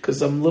tefillin, because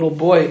some little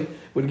boy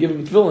would give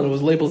him tefillin. It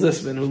was Label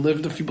Zisman, who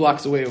lived a few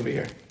blocks away over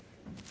here.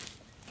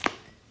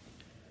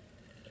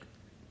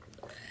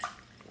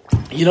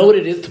 You know what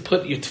it is to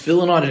put your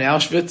tefillin on in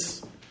Auschwitz?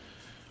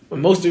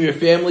 When most of your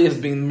family is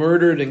being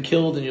murdered and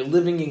killed and you're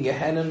living in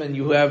Gehenna and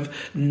you have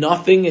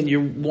nothing and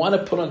you want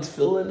to put on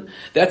tefillin,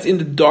 that's in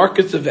the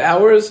darkest of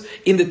hours,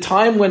 in the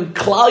time when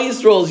Klal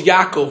Yisrael is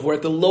Yaakov, we're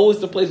at the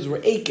lowest of places, we're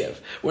Akev.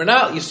 We're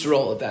not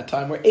Yisrael at that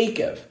time, we're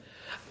Akev.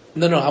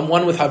 No, I'm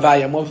one with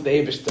Havaya, I'm one with the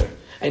Eibishter.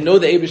 I know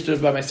the Eibishter is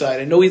by my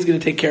side. I know he's going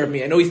to take care of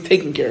me. I know he's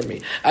taking care of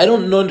me. I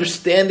don't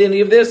understand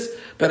any of this,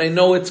 but I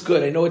know it's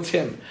good. I know it's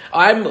him.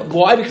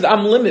 Why? Because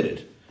I'm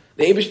limited.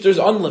 The Eibishter is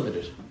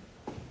unlimited.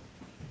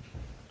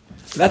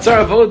 That's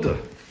our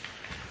avoda.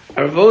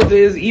 Our avoda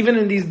is, even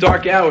in these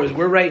dark hours,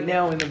 we're right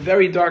now in a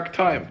very dark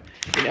time.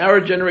 In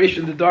our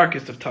generation, the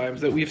darkest of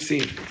times that we've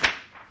seen.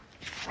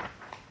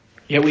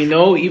 Yet we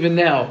know, even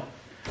now,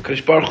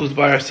 Kadosh Baruch Hu is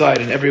by our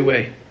side in every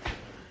way.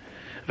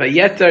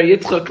 Vayetar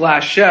Yitzchak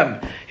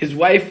LaHashem. His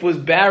wife was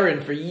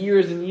barren for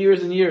years and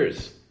years and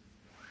years.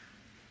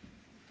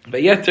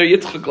 Vayetar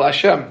Yitzchak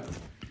LaHashem.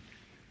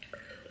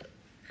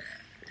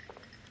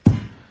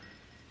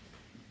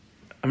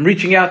 I'm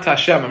reaching out to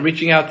Hashem. I'm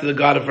reaching out to the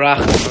God of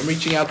Racham. I'm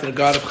reaching out to the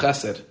God of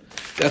Chesed.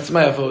 That's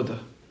my avoda.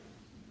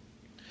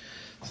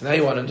 So now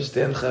you want to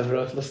understand,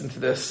 Chavra. Listen to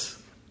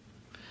this.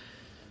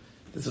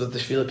 This is what the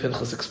Shvila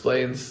Pinchas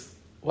explains.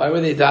 Why were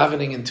they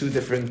davening in two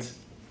different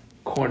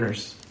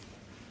corners?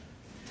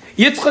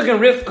 Yitzchak and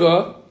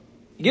Rivka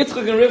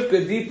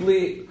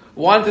deeply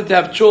wanted to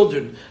have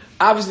children.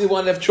 Obviously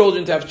wanted to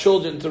have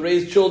children, to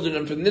raise children,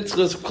 and for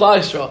Nitzchus of Klal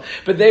Yisrael.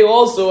 But they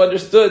also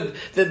understood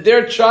that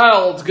their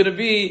child's going to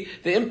be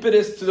the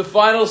impetus to the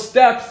final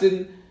steps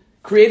in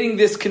creating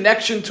this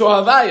connection to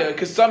Havaya,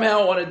 because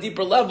somehow on a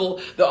deeper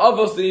level, the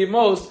Avos, the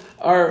Yimos,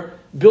 are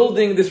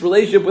building this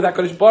relationship with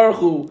HaKadosh Baruch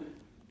Hu.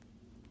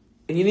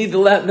 And you need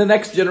the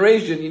next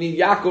generation, you need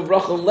Yaakov,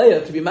 Rachel, and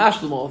Leah to be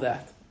mashlim all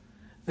that.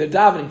 They're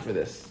davening for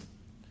this.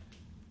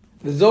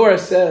 The Zohar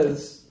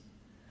says,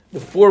 the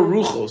four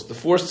ruchos, the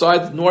four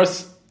sides,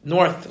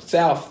 north,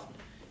 south,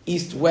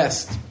 east,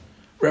 west,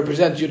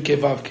 represent Yud Kei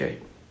Vav Kei.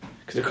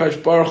 Because the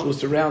Kadosh Baruch Hu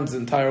surrounds the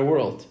entire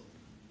world.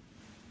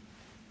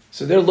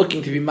 So they're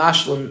looking to be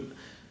mashlim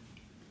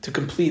to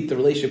complete the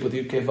relationship with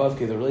Yud Kei Vav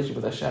Kei, the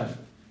relationship with Hashem.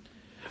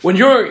 When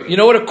you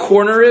know what a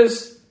corner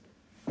is?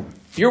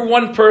 You're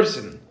one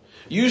person.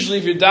 Usually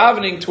if you're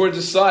davening towards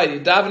the side,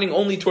 you're davening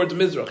only towards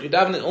Mizrach, you're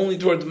davening only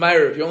towards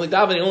Ma'ariv, you're only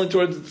davening only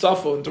towards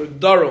Tzafon, and towards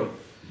Darom,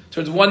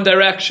 towards one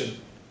direction.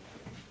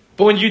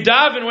 But when you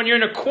daven, when you're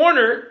in a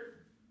corner,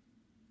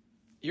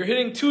 you're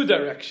hitting two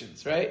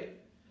directions, right?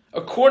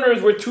 A corner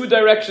is where two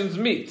directions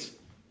meet.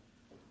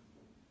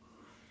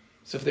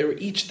 So if they were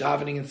each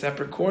davening in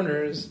separate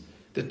corners,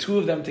 the two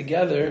of them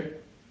together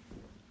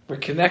were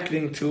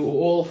connecting to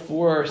all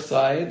four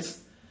sides,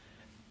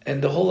 and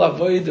the whole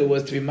avodah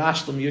was to be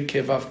mashlim Yud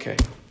Kei Vav Kei.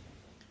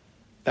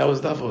 That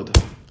was the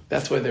avodah.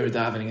 That's why they were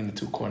davening in the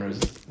two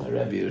corners. My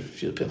Rebbe,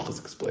 Shil Pinchas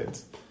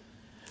explains.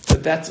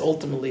 But that's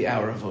ultimately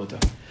our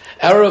avodah.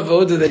 Our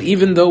avodah, that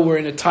even though we're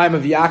in a time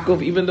of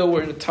Yaakov, even though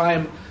we're in a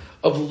time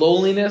of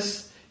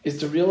lowliness, is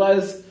to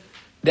realize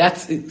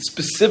that's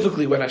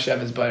specifically when Hashem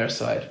is by our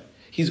side.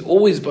 He's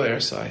always by our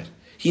side.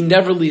 He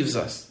never leaves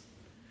us.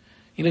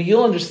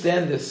 You'll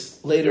understand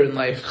this later in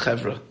life,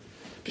 Chevra.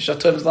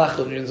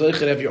 When you're in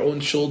Zoicher, have your own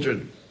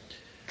children.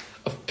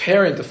 A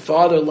parent, a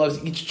father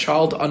loves each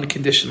child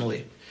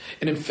unconditionally.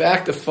 And in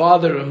fact, a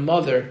father, a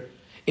mother,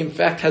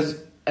 has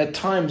at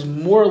times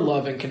more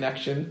love and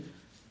connection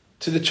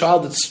to the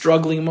child that's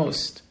struggling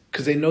most,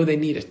 because they know they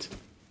need it.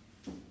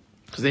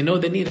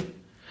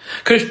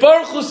 Kadosh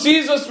Baruch Hu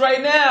sees us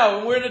right now,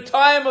 and we're in a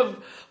time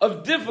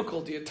of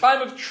difficulty, a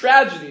time of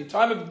tragedy, a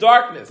time of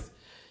darkness.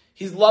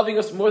 He's loving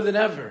us more than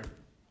ever.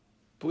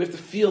 But we have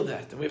to feel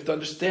that, and we have to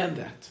understand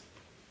that.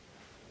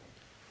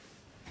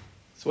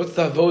 So what's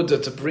the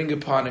avodah to bring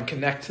upon and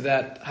connect to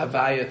that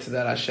Havaya, to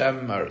that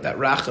Hashem, or that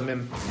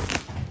Rachamim?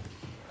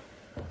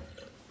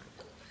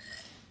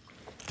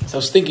 So I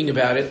was thinking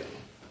about it.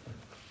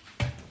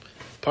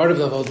 Part of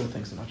the avodah,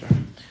 thanks so much.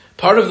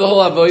 Part of the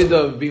whole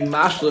avodah of being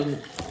mashlim,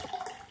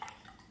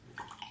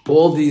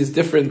 all these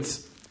different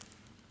steps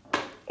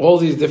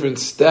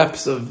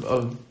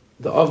of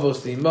the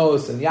avos, the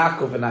imos, and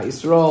Yaakov and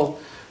Yisrael,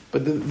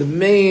 but the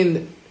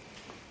main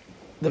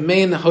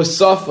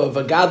hosafa of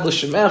Agad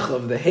L'Shemecha,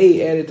 of the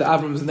Hey added to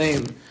Avram's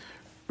name,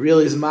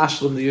 really is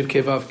mashlim the Yud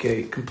Kei Vav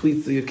Kei,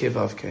 completes the Yud Kei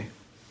Vav Kei.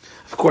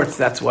 Of course,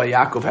 that's why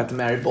Yaakov had to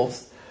marry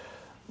both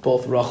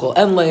Rachel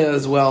and Leah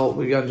as well.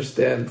 We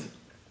understand.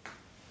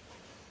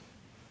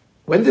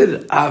 When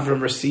did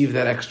Avram receive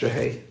that extra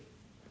hay?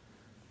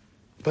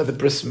 By the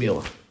bris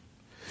milah.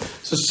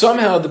 So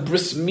somehow the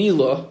bris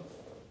milah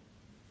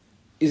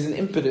is an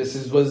impetus.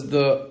 Was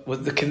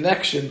the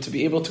connection to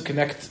be able to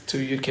connect to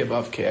Yud Kei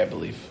Vav Kei, I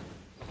believe.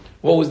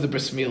 What was the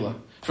bris milah?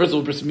 First of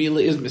all, bris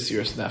milah is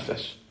Mesiras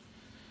Nefesh.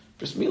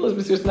 Bris milah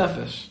is Mesiras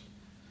Nefesh.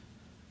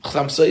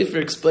 Chassam Sofer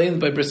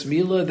explained by bris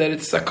milah that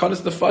it's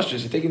sakanas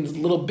nefashos. You're taking this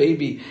little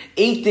baby,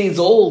 8 days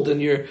old,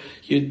 and you're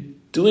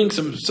doing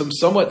some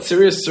somewhat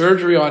serious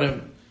surgery on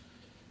him.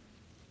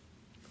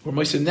 Or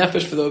Moshe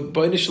Nefesh for the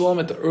B'nai Shalom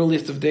at the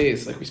earliest of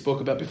days, like we spoke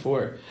about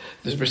before.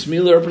 This bris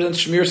milah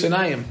represents Shmir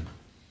Sinayim.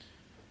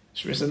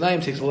 Shmir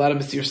Sinayim takes a lot of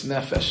Mesiras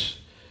Nefesh.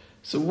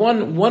 So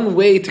one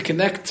way to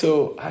connect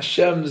to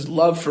Hashem's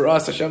love for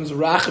us, Hashem's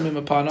rachamim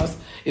upon us,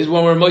 is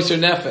when we're Moser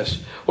Nefesh.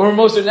 When we're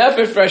Moser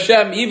Nefesh for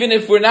Hashem, even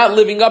if we're not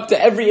living up to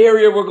every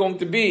area we're going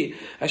to be,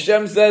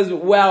 Hashem says,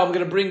 wow, I'm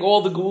going to bring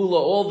all the Geulah,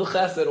 all the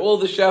Chesed, all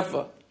the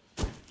Shefa.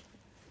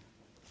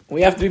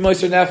 We have to be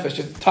Moser Nefesh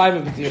at the time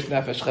of Mesiras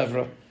Nefesh,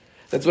 Chevra.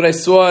 That's what I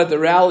saw at the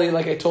rally,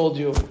 like I told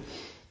you.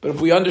 But if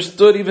we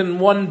understood even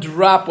one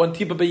drop, one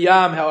tipa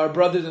b'yam, how our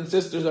brothers and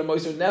sisters are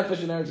Moser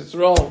Nefesh in Eretz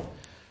Yisrael,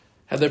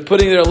 how they're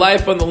putting their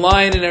life on the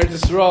line in Eretz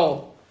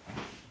Yisrael.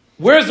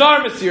 Where's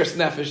our Mesiras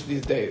Nefesh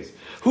these days?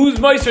 Who's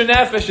Moser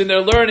Nefesh in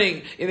their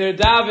learning, in their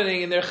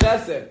davening, in their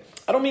chesed?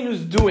 I don't mean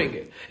who's doing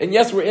it. And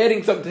yes, we're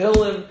adding some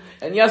tehillim,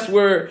 and yes,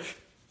 we're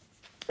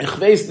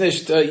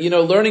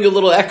learning a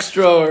little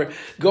extra, or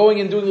going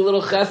and doing a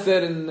little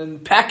chesed,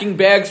 and packing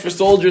bags for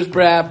soldiers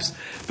perhaps.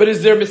 But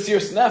is there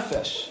Mesiras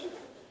Nefesh?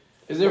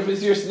 Is there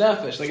Mesiras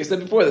Nefesh? Like I said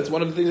before, that's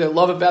one of the things I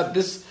love about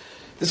this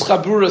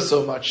Chabura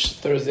so much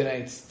Thursday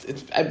nights.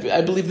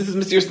 I believe this is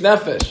Mesiras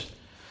Nefesh.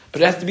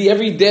 But it has to be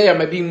every day. Am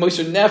I being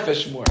Moser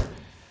Nefesh more?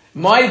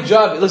 My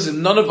job,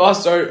 listen, none of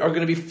us are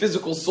going to be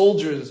physical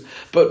soldiers,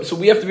 but so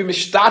we have to be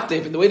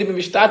Mishtatev, and the way to be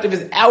Mishtatev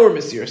is our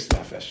Mesiras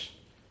Nefesh.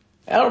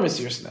 Our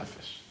Mesiras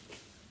Nefesh.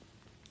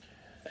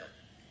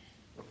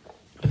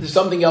 There's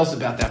something else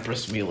about that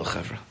bris milah,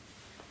 Chevra.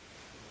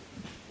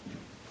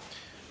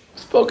 I've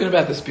spoken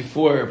about this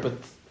before, but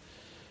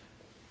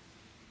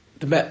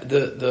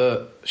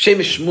the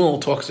Shemesh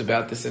Shmuel talks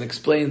about this and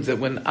explains that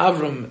when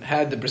Avram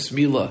had the bris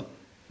milah,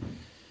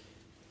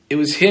 it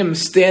was him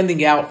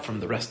standing out from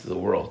the rest of the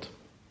world.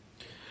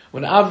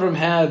 When Avram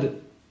had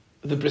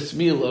the bris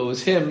milah, it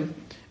was him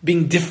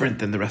being different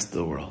than the rest of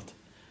the world.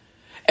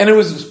 And it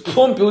was his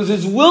plump, it was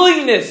his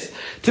willingness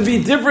to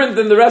be different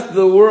than the rest of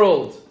the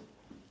world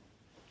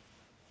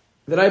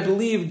that I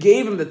believe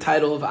gave him the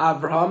title of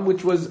Avraham,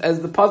 which was,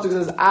 as the pasuk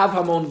says, Av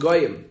Hamon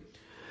Goyim.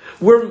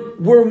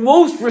 We're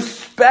most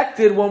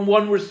respected when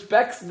one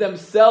respects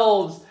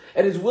themselves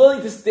and is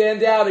willing to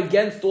stand out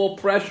against all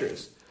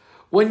pressures.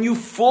 When you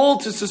fall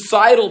to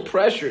societal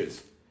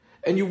pressures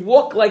and you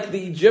walk like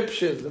the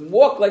Egyptians and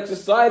walk like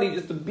society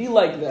just to be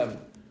like them,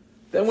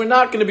 then we're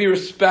not going to be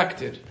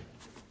respected.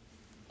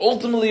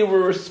 Ultimately,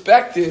 we're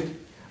respected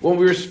when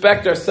we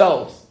respect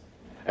ourselves.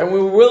 And we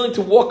were willing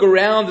to walk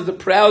around as a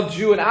proud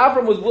Jew. And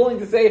Avram was willing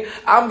to say,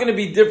 I'm going to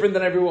be different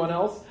than everyone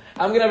else.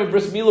 I'm going to have a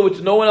bris milah which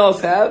no one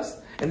else has.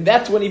 And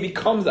that's when he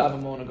becomes Av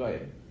Hamon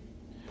Goyim.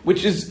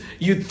 Which is,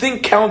 you'd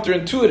think,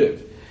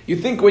 counterintuitive. You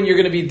think when you're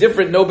going to be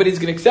different, nobody's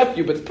going to accept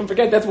you. But don't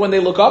forget, that's when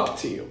they look up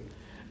to you.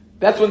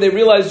 That's when they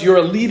realize you're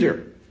a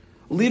leader.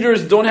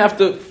 Leaders don't have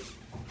to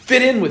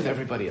fit in with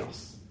everybody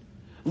else.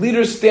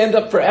 Leaders stand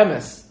up for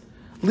emes.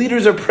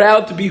 Leaders are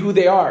proud to be who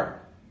they are.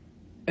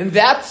 And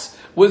that's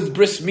was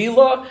bris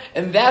milah,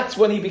 and that's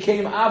when he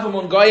became Av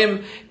Hamon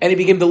Goyim, and he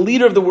became the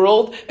leader of the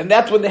world, and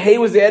that's when the hay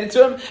was added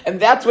to him, and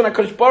that's when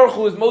HaKadosh Baruch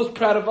Hu is most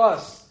proud of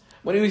us.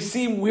 When we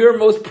see we're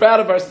most proud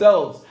of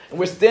ourselves, and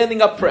we're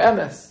standing up for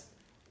emes.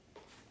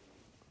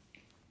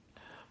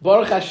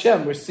 Baruch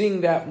Hashem, we're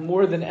seeing that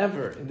more than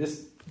ever in this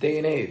day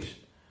and age.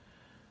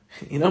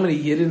 You know how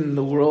many Yidden in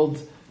the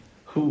world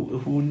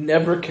who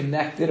never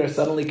connected are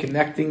suddenly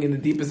connecting in the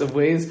deepest of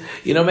ways?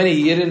 You know, many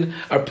Yidden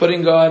are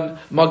putting on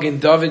Magen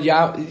David,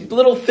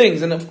 little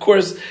things. And of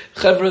course,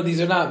 Chevra, these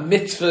are not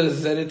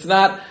mitzvahs, and it's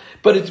not,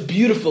 but it's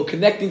beautiful,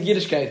 connecting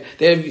Yiddishkeit.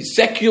 They have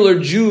secular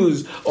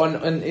Jews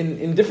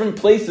in different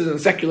places, on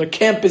secular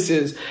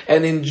campuses,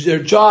 and in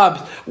their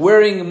jobs,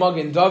 wearing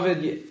Magen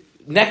David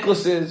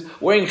necklaces,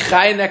 wearing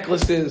Chai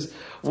necklaces,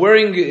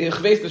 wearing,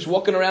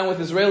 walking around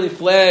with Israeli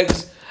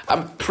flags.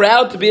 I'm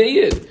proud to be a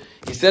Yid.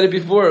 He said it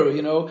before,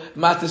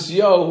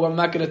 Matisyo, who I'm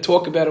not going to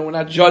talk about and we're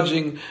not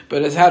judging,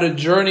 but has had a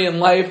journey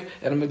in life,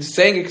 and I'm just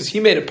saying it because he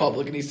made it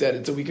public and he said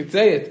it, so we could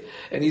say it.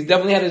 And he's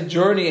definitely had his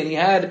journey, and he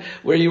had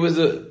where he was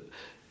a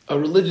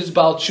religious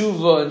Baal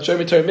Tshuva and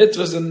Shomer Torah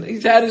mitzvahs, and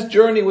he's had his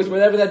journey with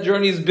whatever that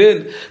journey's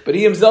been. But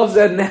he himself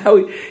said now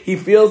he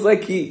feels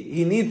like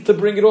he needs to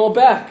bring it all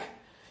back.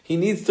 He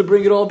needs to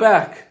bring it all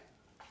back.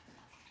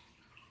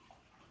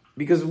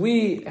 Because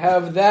we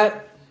have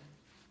that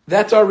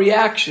That's our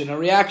reaction. Our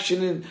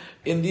reaction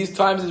in these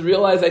times is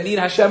realize I need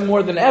Hashem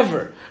more than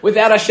ever.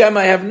 Without Hashem,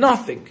 I have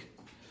nothing.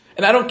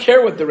 And I don't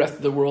care what the rest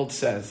of the world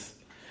says.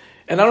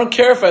 And I don't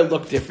care if I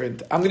look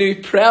different. I'm going to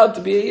be proud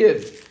to be a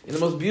Yid in the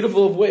most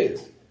beautiful of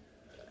ways.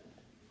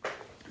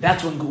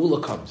 That's when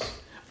Geulah comes.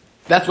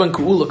 That's when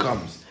Geulah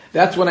comes.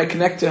 That's when I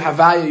connect to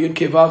Havaya Yud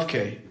Kei Vav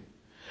Kei.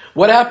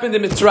 What happened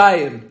in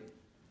Mitzrayim?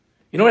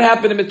 You know what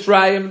happened in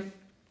Mitzrayim?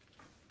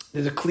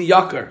 There's a Kli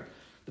Yakar.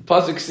 The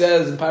pasuk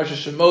says in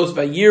Parashat Shemos,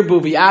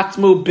 "Vayirbu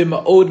v'yatmu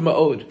b'ma'od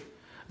ma'od."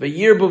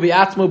 Vayirbu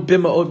v'yatmu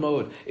b'ma'od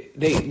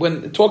ma'od.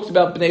 When it talks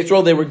about Bnei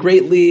Yisrael, they were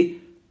greatly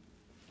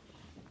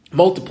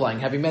multiplying,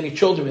 having many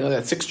children. We know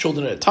that 6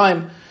 children at a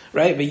time,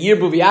 right?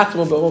 V'yirbu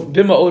v'yatmu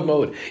b'ma'od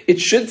ma'od.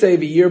 It should say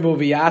v'yirbu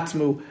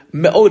v'yatmu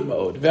ma'od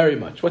ma'od. Very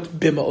much. What's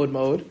b'ma'od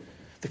ma'od?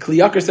 The Kli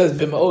Yakar says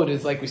b'ma'od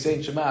is like we say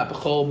in Shema,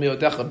 b'chol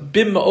me'odecha,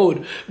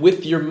 b'ma'od,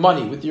 with your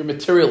money, with your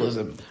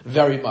materialism,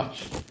 very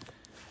much.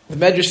 The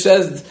Medrash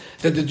says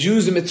that the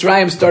Jews in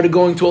Mitzrayim started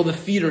going to all the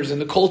theaters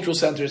and the cultural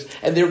centers,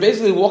 and they were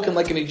basically walking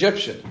like an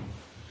Egyptian.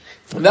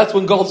 And that's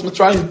when Geulas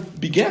Mitzrayim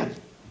began.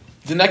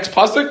 The next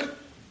pasuk,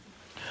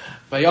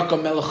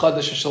 Vayakam melech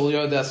chadash shel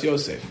Yodas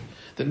Yosef.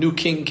 The new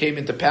king came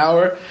into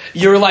power.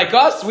 You're like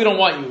us, we don't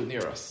want you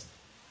near us.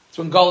 That's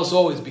when Geulas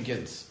always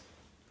begins.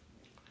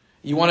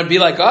 You want to be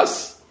like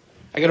us?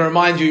 I got to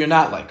remind you, you're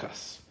not like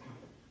us.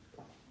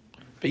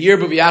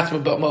 V'yirbu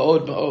v'yatmu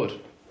b'ma'od ma'od.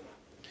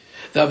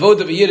 The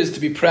avodah of a Yid is to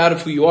be proud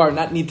of who you are,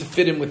 not need to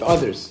fit in with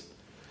others.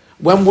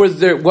 What does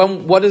the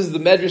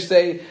Medrash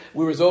say?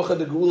 We were zocha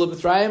the Geulah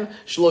Mitzrayim.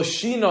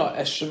 Shloshina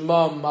es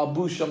shemam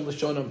malbusham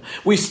l'shonam.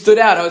 We stood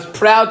out. I was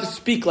proud to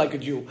speak like a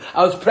Jew.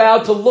 I was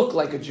proud to look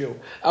like a Jew.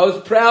 I was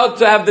proud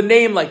to have the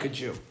name like a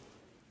Jew.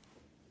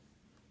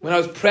 When I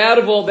was proud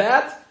of all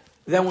that,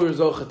 then we were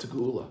zocha to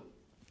Geulah.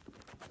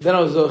 Then I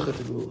was zocha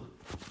to Geulah.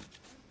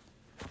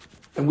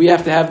 And we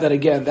have to have that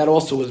again. That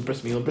also was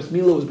Bris Milah. Bris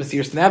Milah was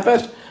Mesiras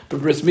Nefesh,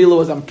 but Bris Milah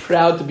was I'm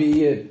proud to be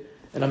Yid,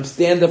 and I'm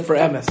stand up for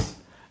Emes.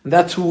 And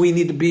that's who we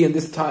need to be in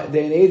this day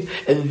and age.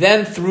 And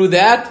then through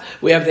that,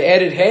 we have the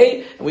added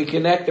Hey, and we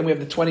connect, and we have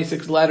the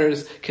 26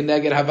 letters,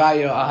 Keneged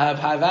Havaya. I'll have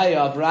Havaya,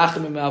 I'll have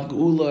Rachamim, I'll have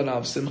Geulah, and I'll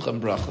have Simcha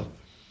and Bracha.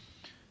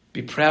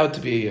 Be proud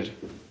to be a Yid.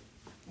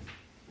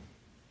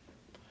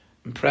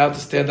 I'm proud to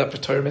stand up for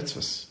Torah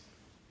mitzvahs.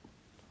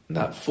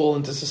 Not fall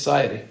into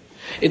society.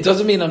 It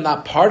doesn't mean I'm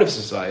not part of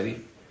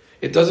society.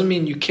 It doesn't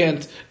mean you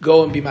can't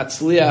go and be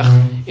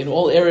matzliach in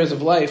all areas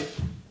of life.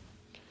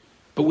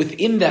 But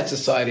within that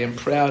society, I'm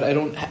proud. I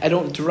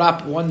don't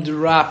drop one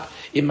drop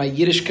in my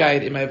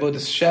Yiddishkeit, in my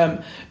avodas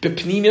Hashem,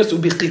 bepnimius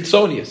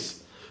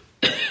ubichitzonius.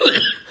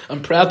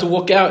 I'm proud to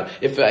walk out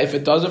if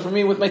it does it for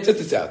me with my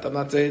tzitzis out. I'm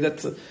not saying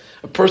that's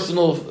a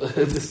personal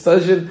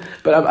decision,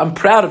 but I'm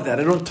proud of that.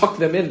 I don't tuck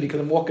them in because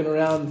I'm walking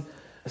around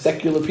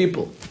secular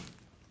people.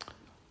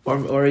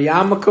 Or a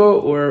yarmulke,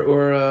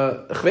 or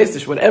a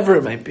chvestish, whatever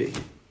it might be.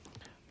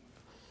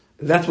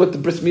 That's what the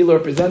Bris Milah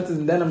represents,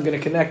 and then I'm going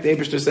to connect. The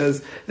Eibishter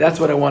says, that's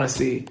what I want to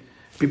see.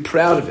 Be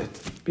proud of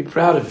it. Be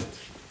proud of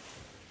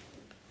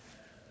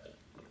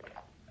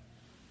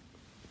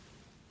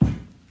it.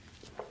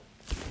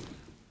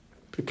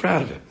 Be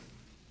proud of it.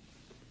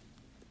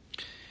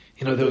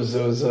 You know, there was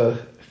I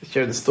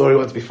shared the story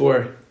once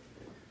before.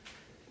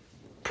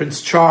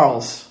 Prince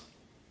Charles,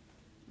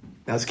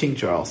 now it's King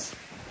Charles.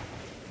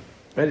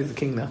 Right, he's the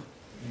king now.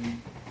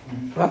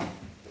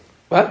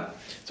 What?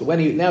 So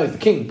now he's the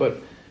king,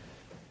 but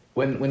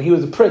when he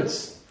was a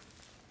prince,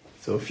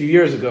 so a few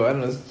years ago, I don't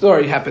know, the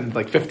story happened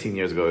like 15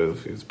 years ago.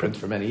 He was a prince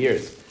for many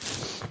years.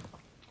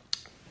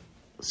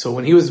 So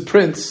when he was a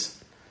prince,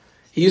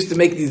 he used to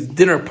make these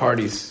dinner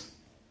parties.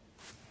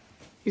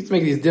 And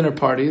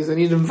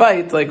he'd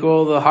invite like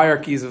all the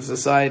hierarchies of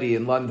society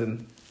in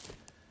London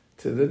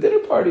to the dinner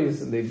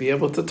parties, and they'd be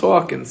able to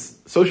talk and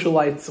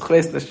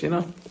socialite, you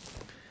know.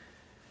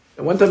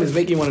 And one time he was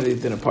making one of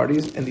these dinner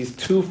parties, and these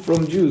 2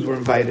 from Jews were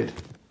invited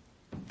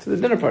to the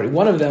dinner party.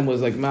 One of them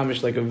was like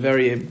mamish, like a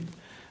very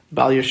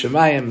Bal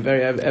Yeshamayim,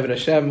 very Eved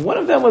Hashem. One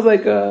of them was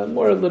like a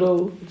more a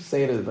little,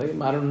 say it like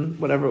modern,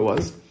 whatever it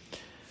was.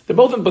 They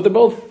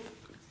both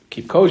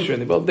keep kosher,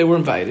 and they were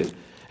invited,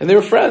 and they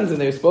were friends, and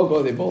they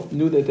spoke. They both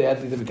knew that they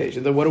had these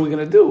invitations. And what are we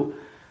going to do?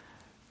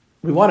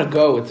 We want to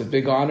go. It's a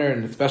big honor,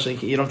 and especially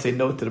you don't say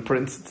no to the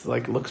prince. It's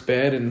like it looks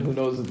bad, and who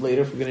knows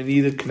later if we're going to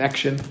need a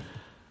connection.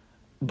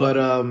 But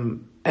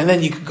and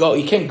then you could go.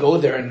 You can't go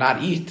there and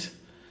not eat.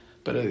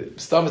 But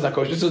stuff is not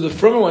kosher. So the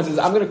frummer one says,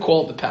 "I'm going to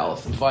call up the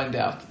palace and find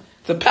out."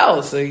 The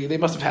palace, they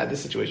must have had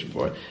this situation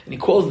before. And he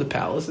calls the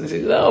palace and he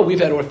says, "Oh, we've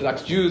had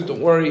Orthodox Jews.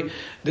 Don't worry.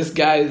 This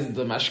guy is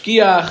the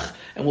mashkiach,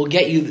 and we'll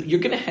get you. You're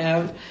going to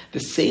have the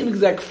same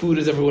exact food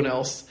as everyone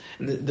else,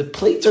 and the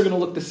plates are going to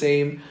look the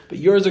same, but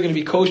yours are going to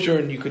be kosher.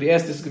 And you could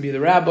ask, this is going to be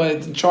the rabbi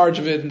that's in charge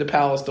of it in the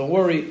palace. Don't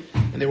worry."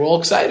 And they were all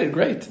excited.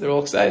 Great, they're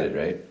all excited,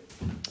 right?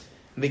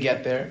 And they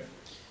get there.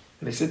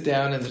 And they sit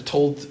down and they're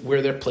told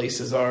where their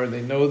places are, and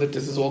they know that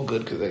this is all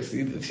good because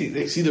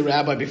they see the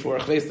rabbi before.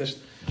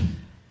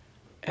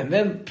 And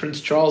then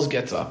Prince Charles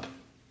gets up,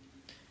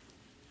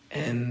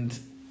 and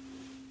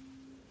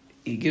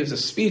he gives a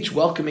speech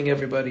welcoming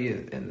everybody,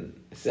 and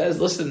says,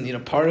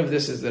 listen, part of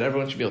this is that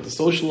everyone should be able to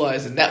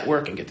socialize and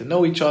network and get to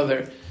know each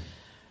other.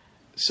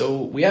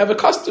 So we have a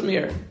custom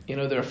here.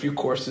 There are a few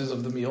courses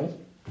of the meal.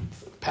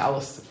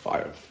 Palace,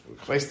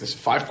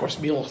 5-course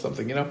meal or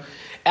something,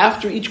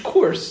 After each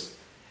course,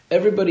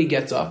 everybody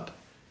gets up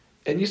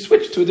and you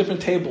switch to a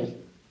different table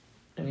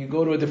and you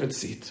go to a different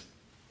seat.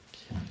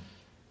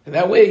 And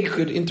that way you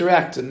could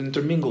interact and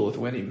intermingle with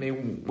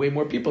way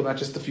more people, not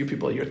just a few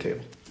people at your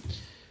table.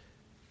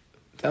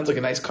 Sounds like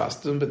a nice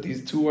custom, but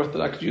these two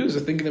Orthodox Jews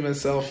are thinking to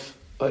themselves,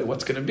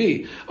 what's going to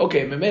be?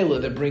 Okay, Memela,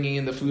 they're bringing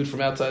in the food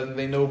from outside and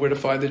they know where to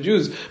find the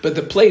Jews. But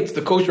the plates,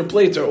 the kosher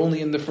plates, are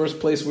only in the first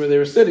place where they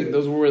were sitting.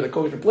 Those were where the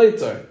kosher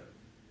plates are.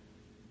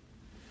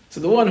 So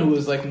the one who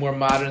is more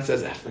modern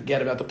says,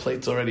 forget about the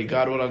plates already.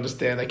 God won't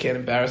understand. I can't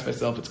embarrass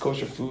myself. It's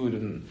kosher food.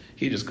 And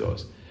he just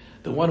goes.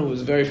 The one who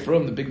was very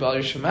firm, the big Baal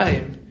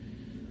Yerushalayim,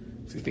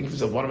 so he thinks to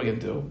himself, what am I going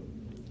to do?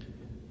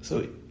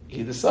 So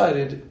he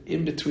decided,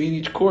 in between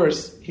each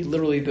course,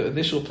 the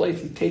initial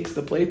plates, he takes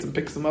the plates and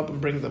picks them up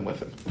and brings them with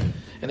him.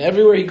 And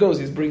everywhere he goes,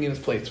 he's bringing his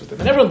plates with him.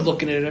 And everyone's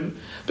looking at him.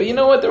 But you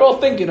know what? They're all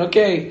thinking,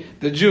 okay,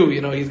 the Jew,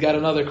 he's got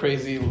another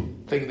crazy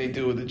thing they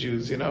do with the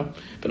Jews, But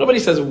nobody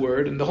says a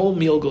word, and the whole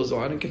meal goes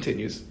on and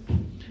continues.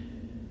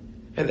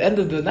 At the end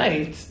of the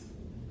night,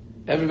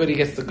 everybody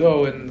gets to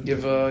go and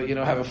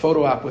have a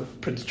photo op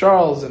with Prince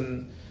Charles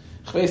and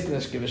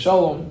give a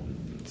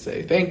shalom,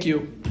 say thank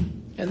you.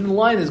 And the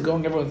line is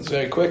going, everyone's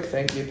very quick,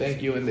 thank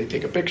you, and they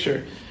take a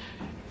picture.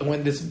 And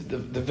when the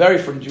very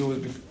first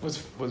Jew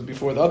was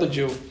before the other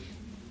Jew,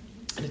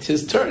 and it's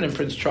his turn, and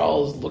Prince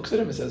Charles looks at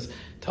him and says,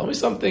 tell me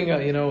something,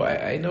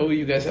 I know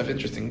you guys have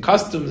interesting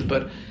customs,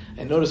 but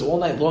I notice all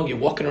night long you're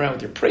walking around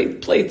with your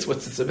plates,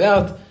 what's this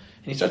about? And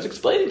he starts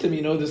explaining to me,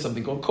 there's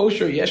something called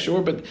kosher, yeah,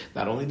 sure, but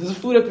not only does the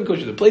food have to be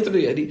kosher, the plates have to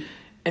be,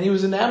 and he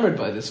was enamored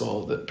by this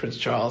all, the Prince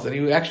Charles, and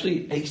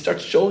he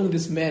starts showing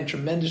this man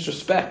tremendous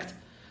respect,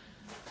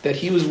 that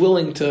he was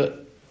willing to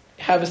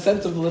have a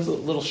sense of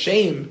little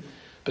shame,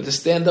 but to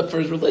stand up for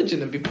his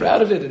religion and be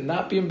proud of it and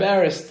not be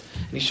embarrassed.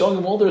 And he's showing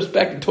him all the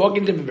respect and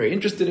talking to him and very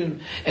interested in him.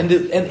 And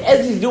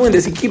as he's doing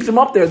this, he keeps him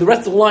up there. The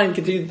rest of the line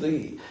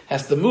continually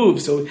has to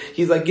move. So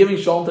he's giving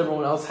shalom to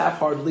everyone else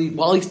half-heartedly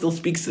while he still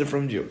speaks to the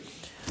from Jew.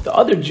 The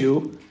other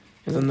Jew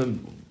is a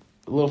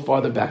little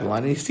farther back in the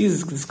line, and he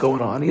sees this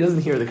going on. He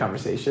doesn't hear the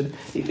conversation.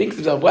 He thinks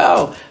to himself,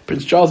 wow,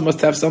 Prince Charles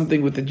must have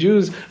something with the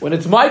Jews. When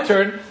it's my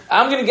turn,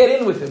 I'm going to get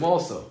in with him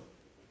also.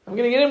 I'm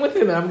going to get in with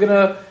him, and I'm going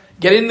to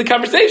get in the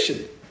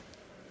conversation.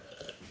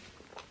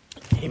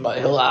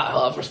 He'll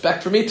have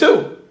respect for me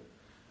too.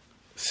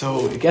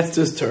 So it gets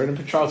to his turn, and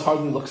Prince Charles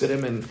hardly looks at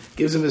him and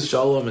gives him his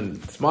shalom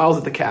and smiles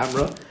at the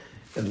camera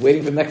and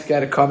waiting for the next guy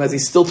to come as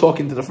he's still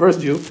talking to the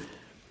first Jew.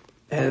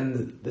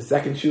 And the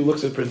second Jew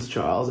looks at Prince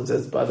Charles and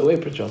says, by the way,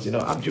 Prince Charles,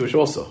 I'm Jewish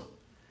also.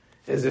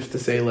 As if to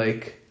say,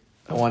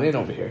 I want in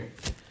over here.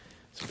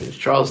 So Prince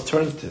Charles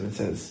turns to him and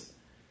says,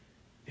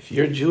 if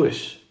you're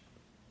Jewish,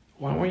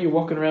 why weren't you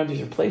walking around with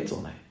your plates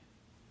all night?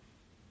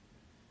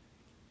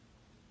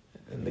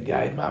 And the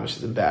guy, Mamish,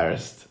 is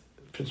embarrassed.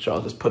 Prince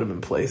Charles just put him in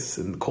place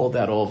and called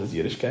out all of his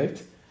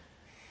Yiddishkeit.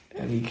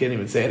 And he can't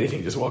even say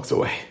anything, just walks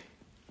away.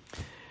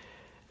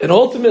 And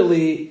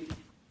ultimately,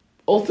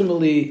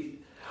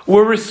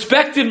 we're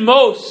respected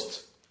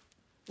most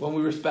when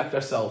we respect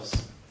ourselves.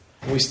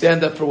 When we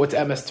stand up for what's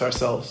emes to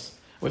ourselves.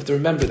 We have to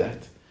remember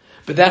that.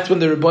 But that's when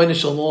the Rebbeinu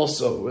Shalom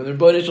also, when the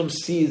Rebbeinu Shalom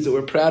sees that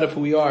we're proud of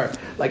who we are,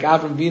 like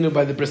Avram Vinu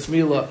by the Bris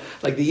Milah,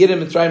 like the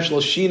Yiddim Mitzrayim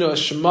Shloshino,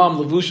 Shemam,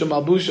 Levusham,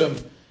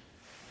 Albusham,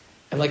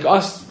 and like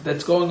us,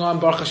 that's going on,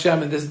 Baruch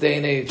Hashem, in this day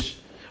and age,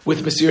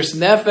 with Mesiras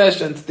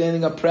Nefesh and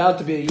standing up proud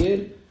to be a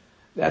Yid.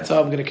 That's how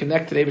I'm going to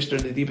connect to the Eibishter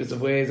in the deepest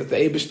of ways. That the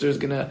Eibishter is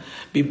going to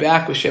be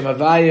back with Shem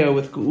Havaya,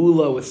 with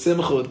Geulah, with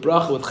Simcha, with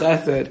Bracha, with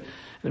Chesed, and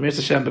the Mir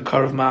Hashem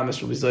B'Karav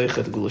Mamish will be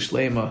Zoichet Geulah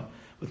Shlema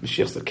with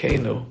Mashiach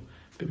Zakenu,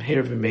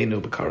 B'Meher V'Meinu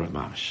B'Karav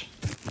Mamish.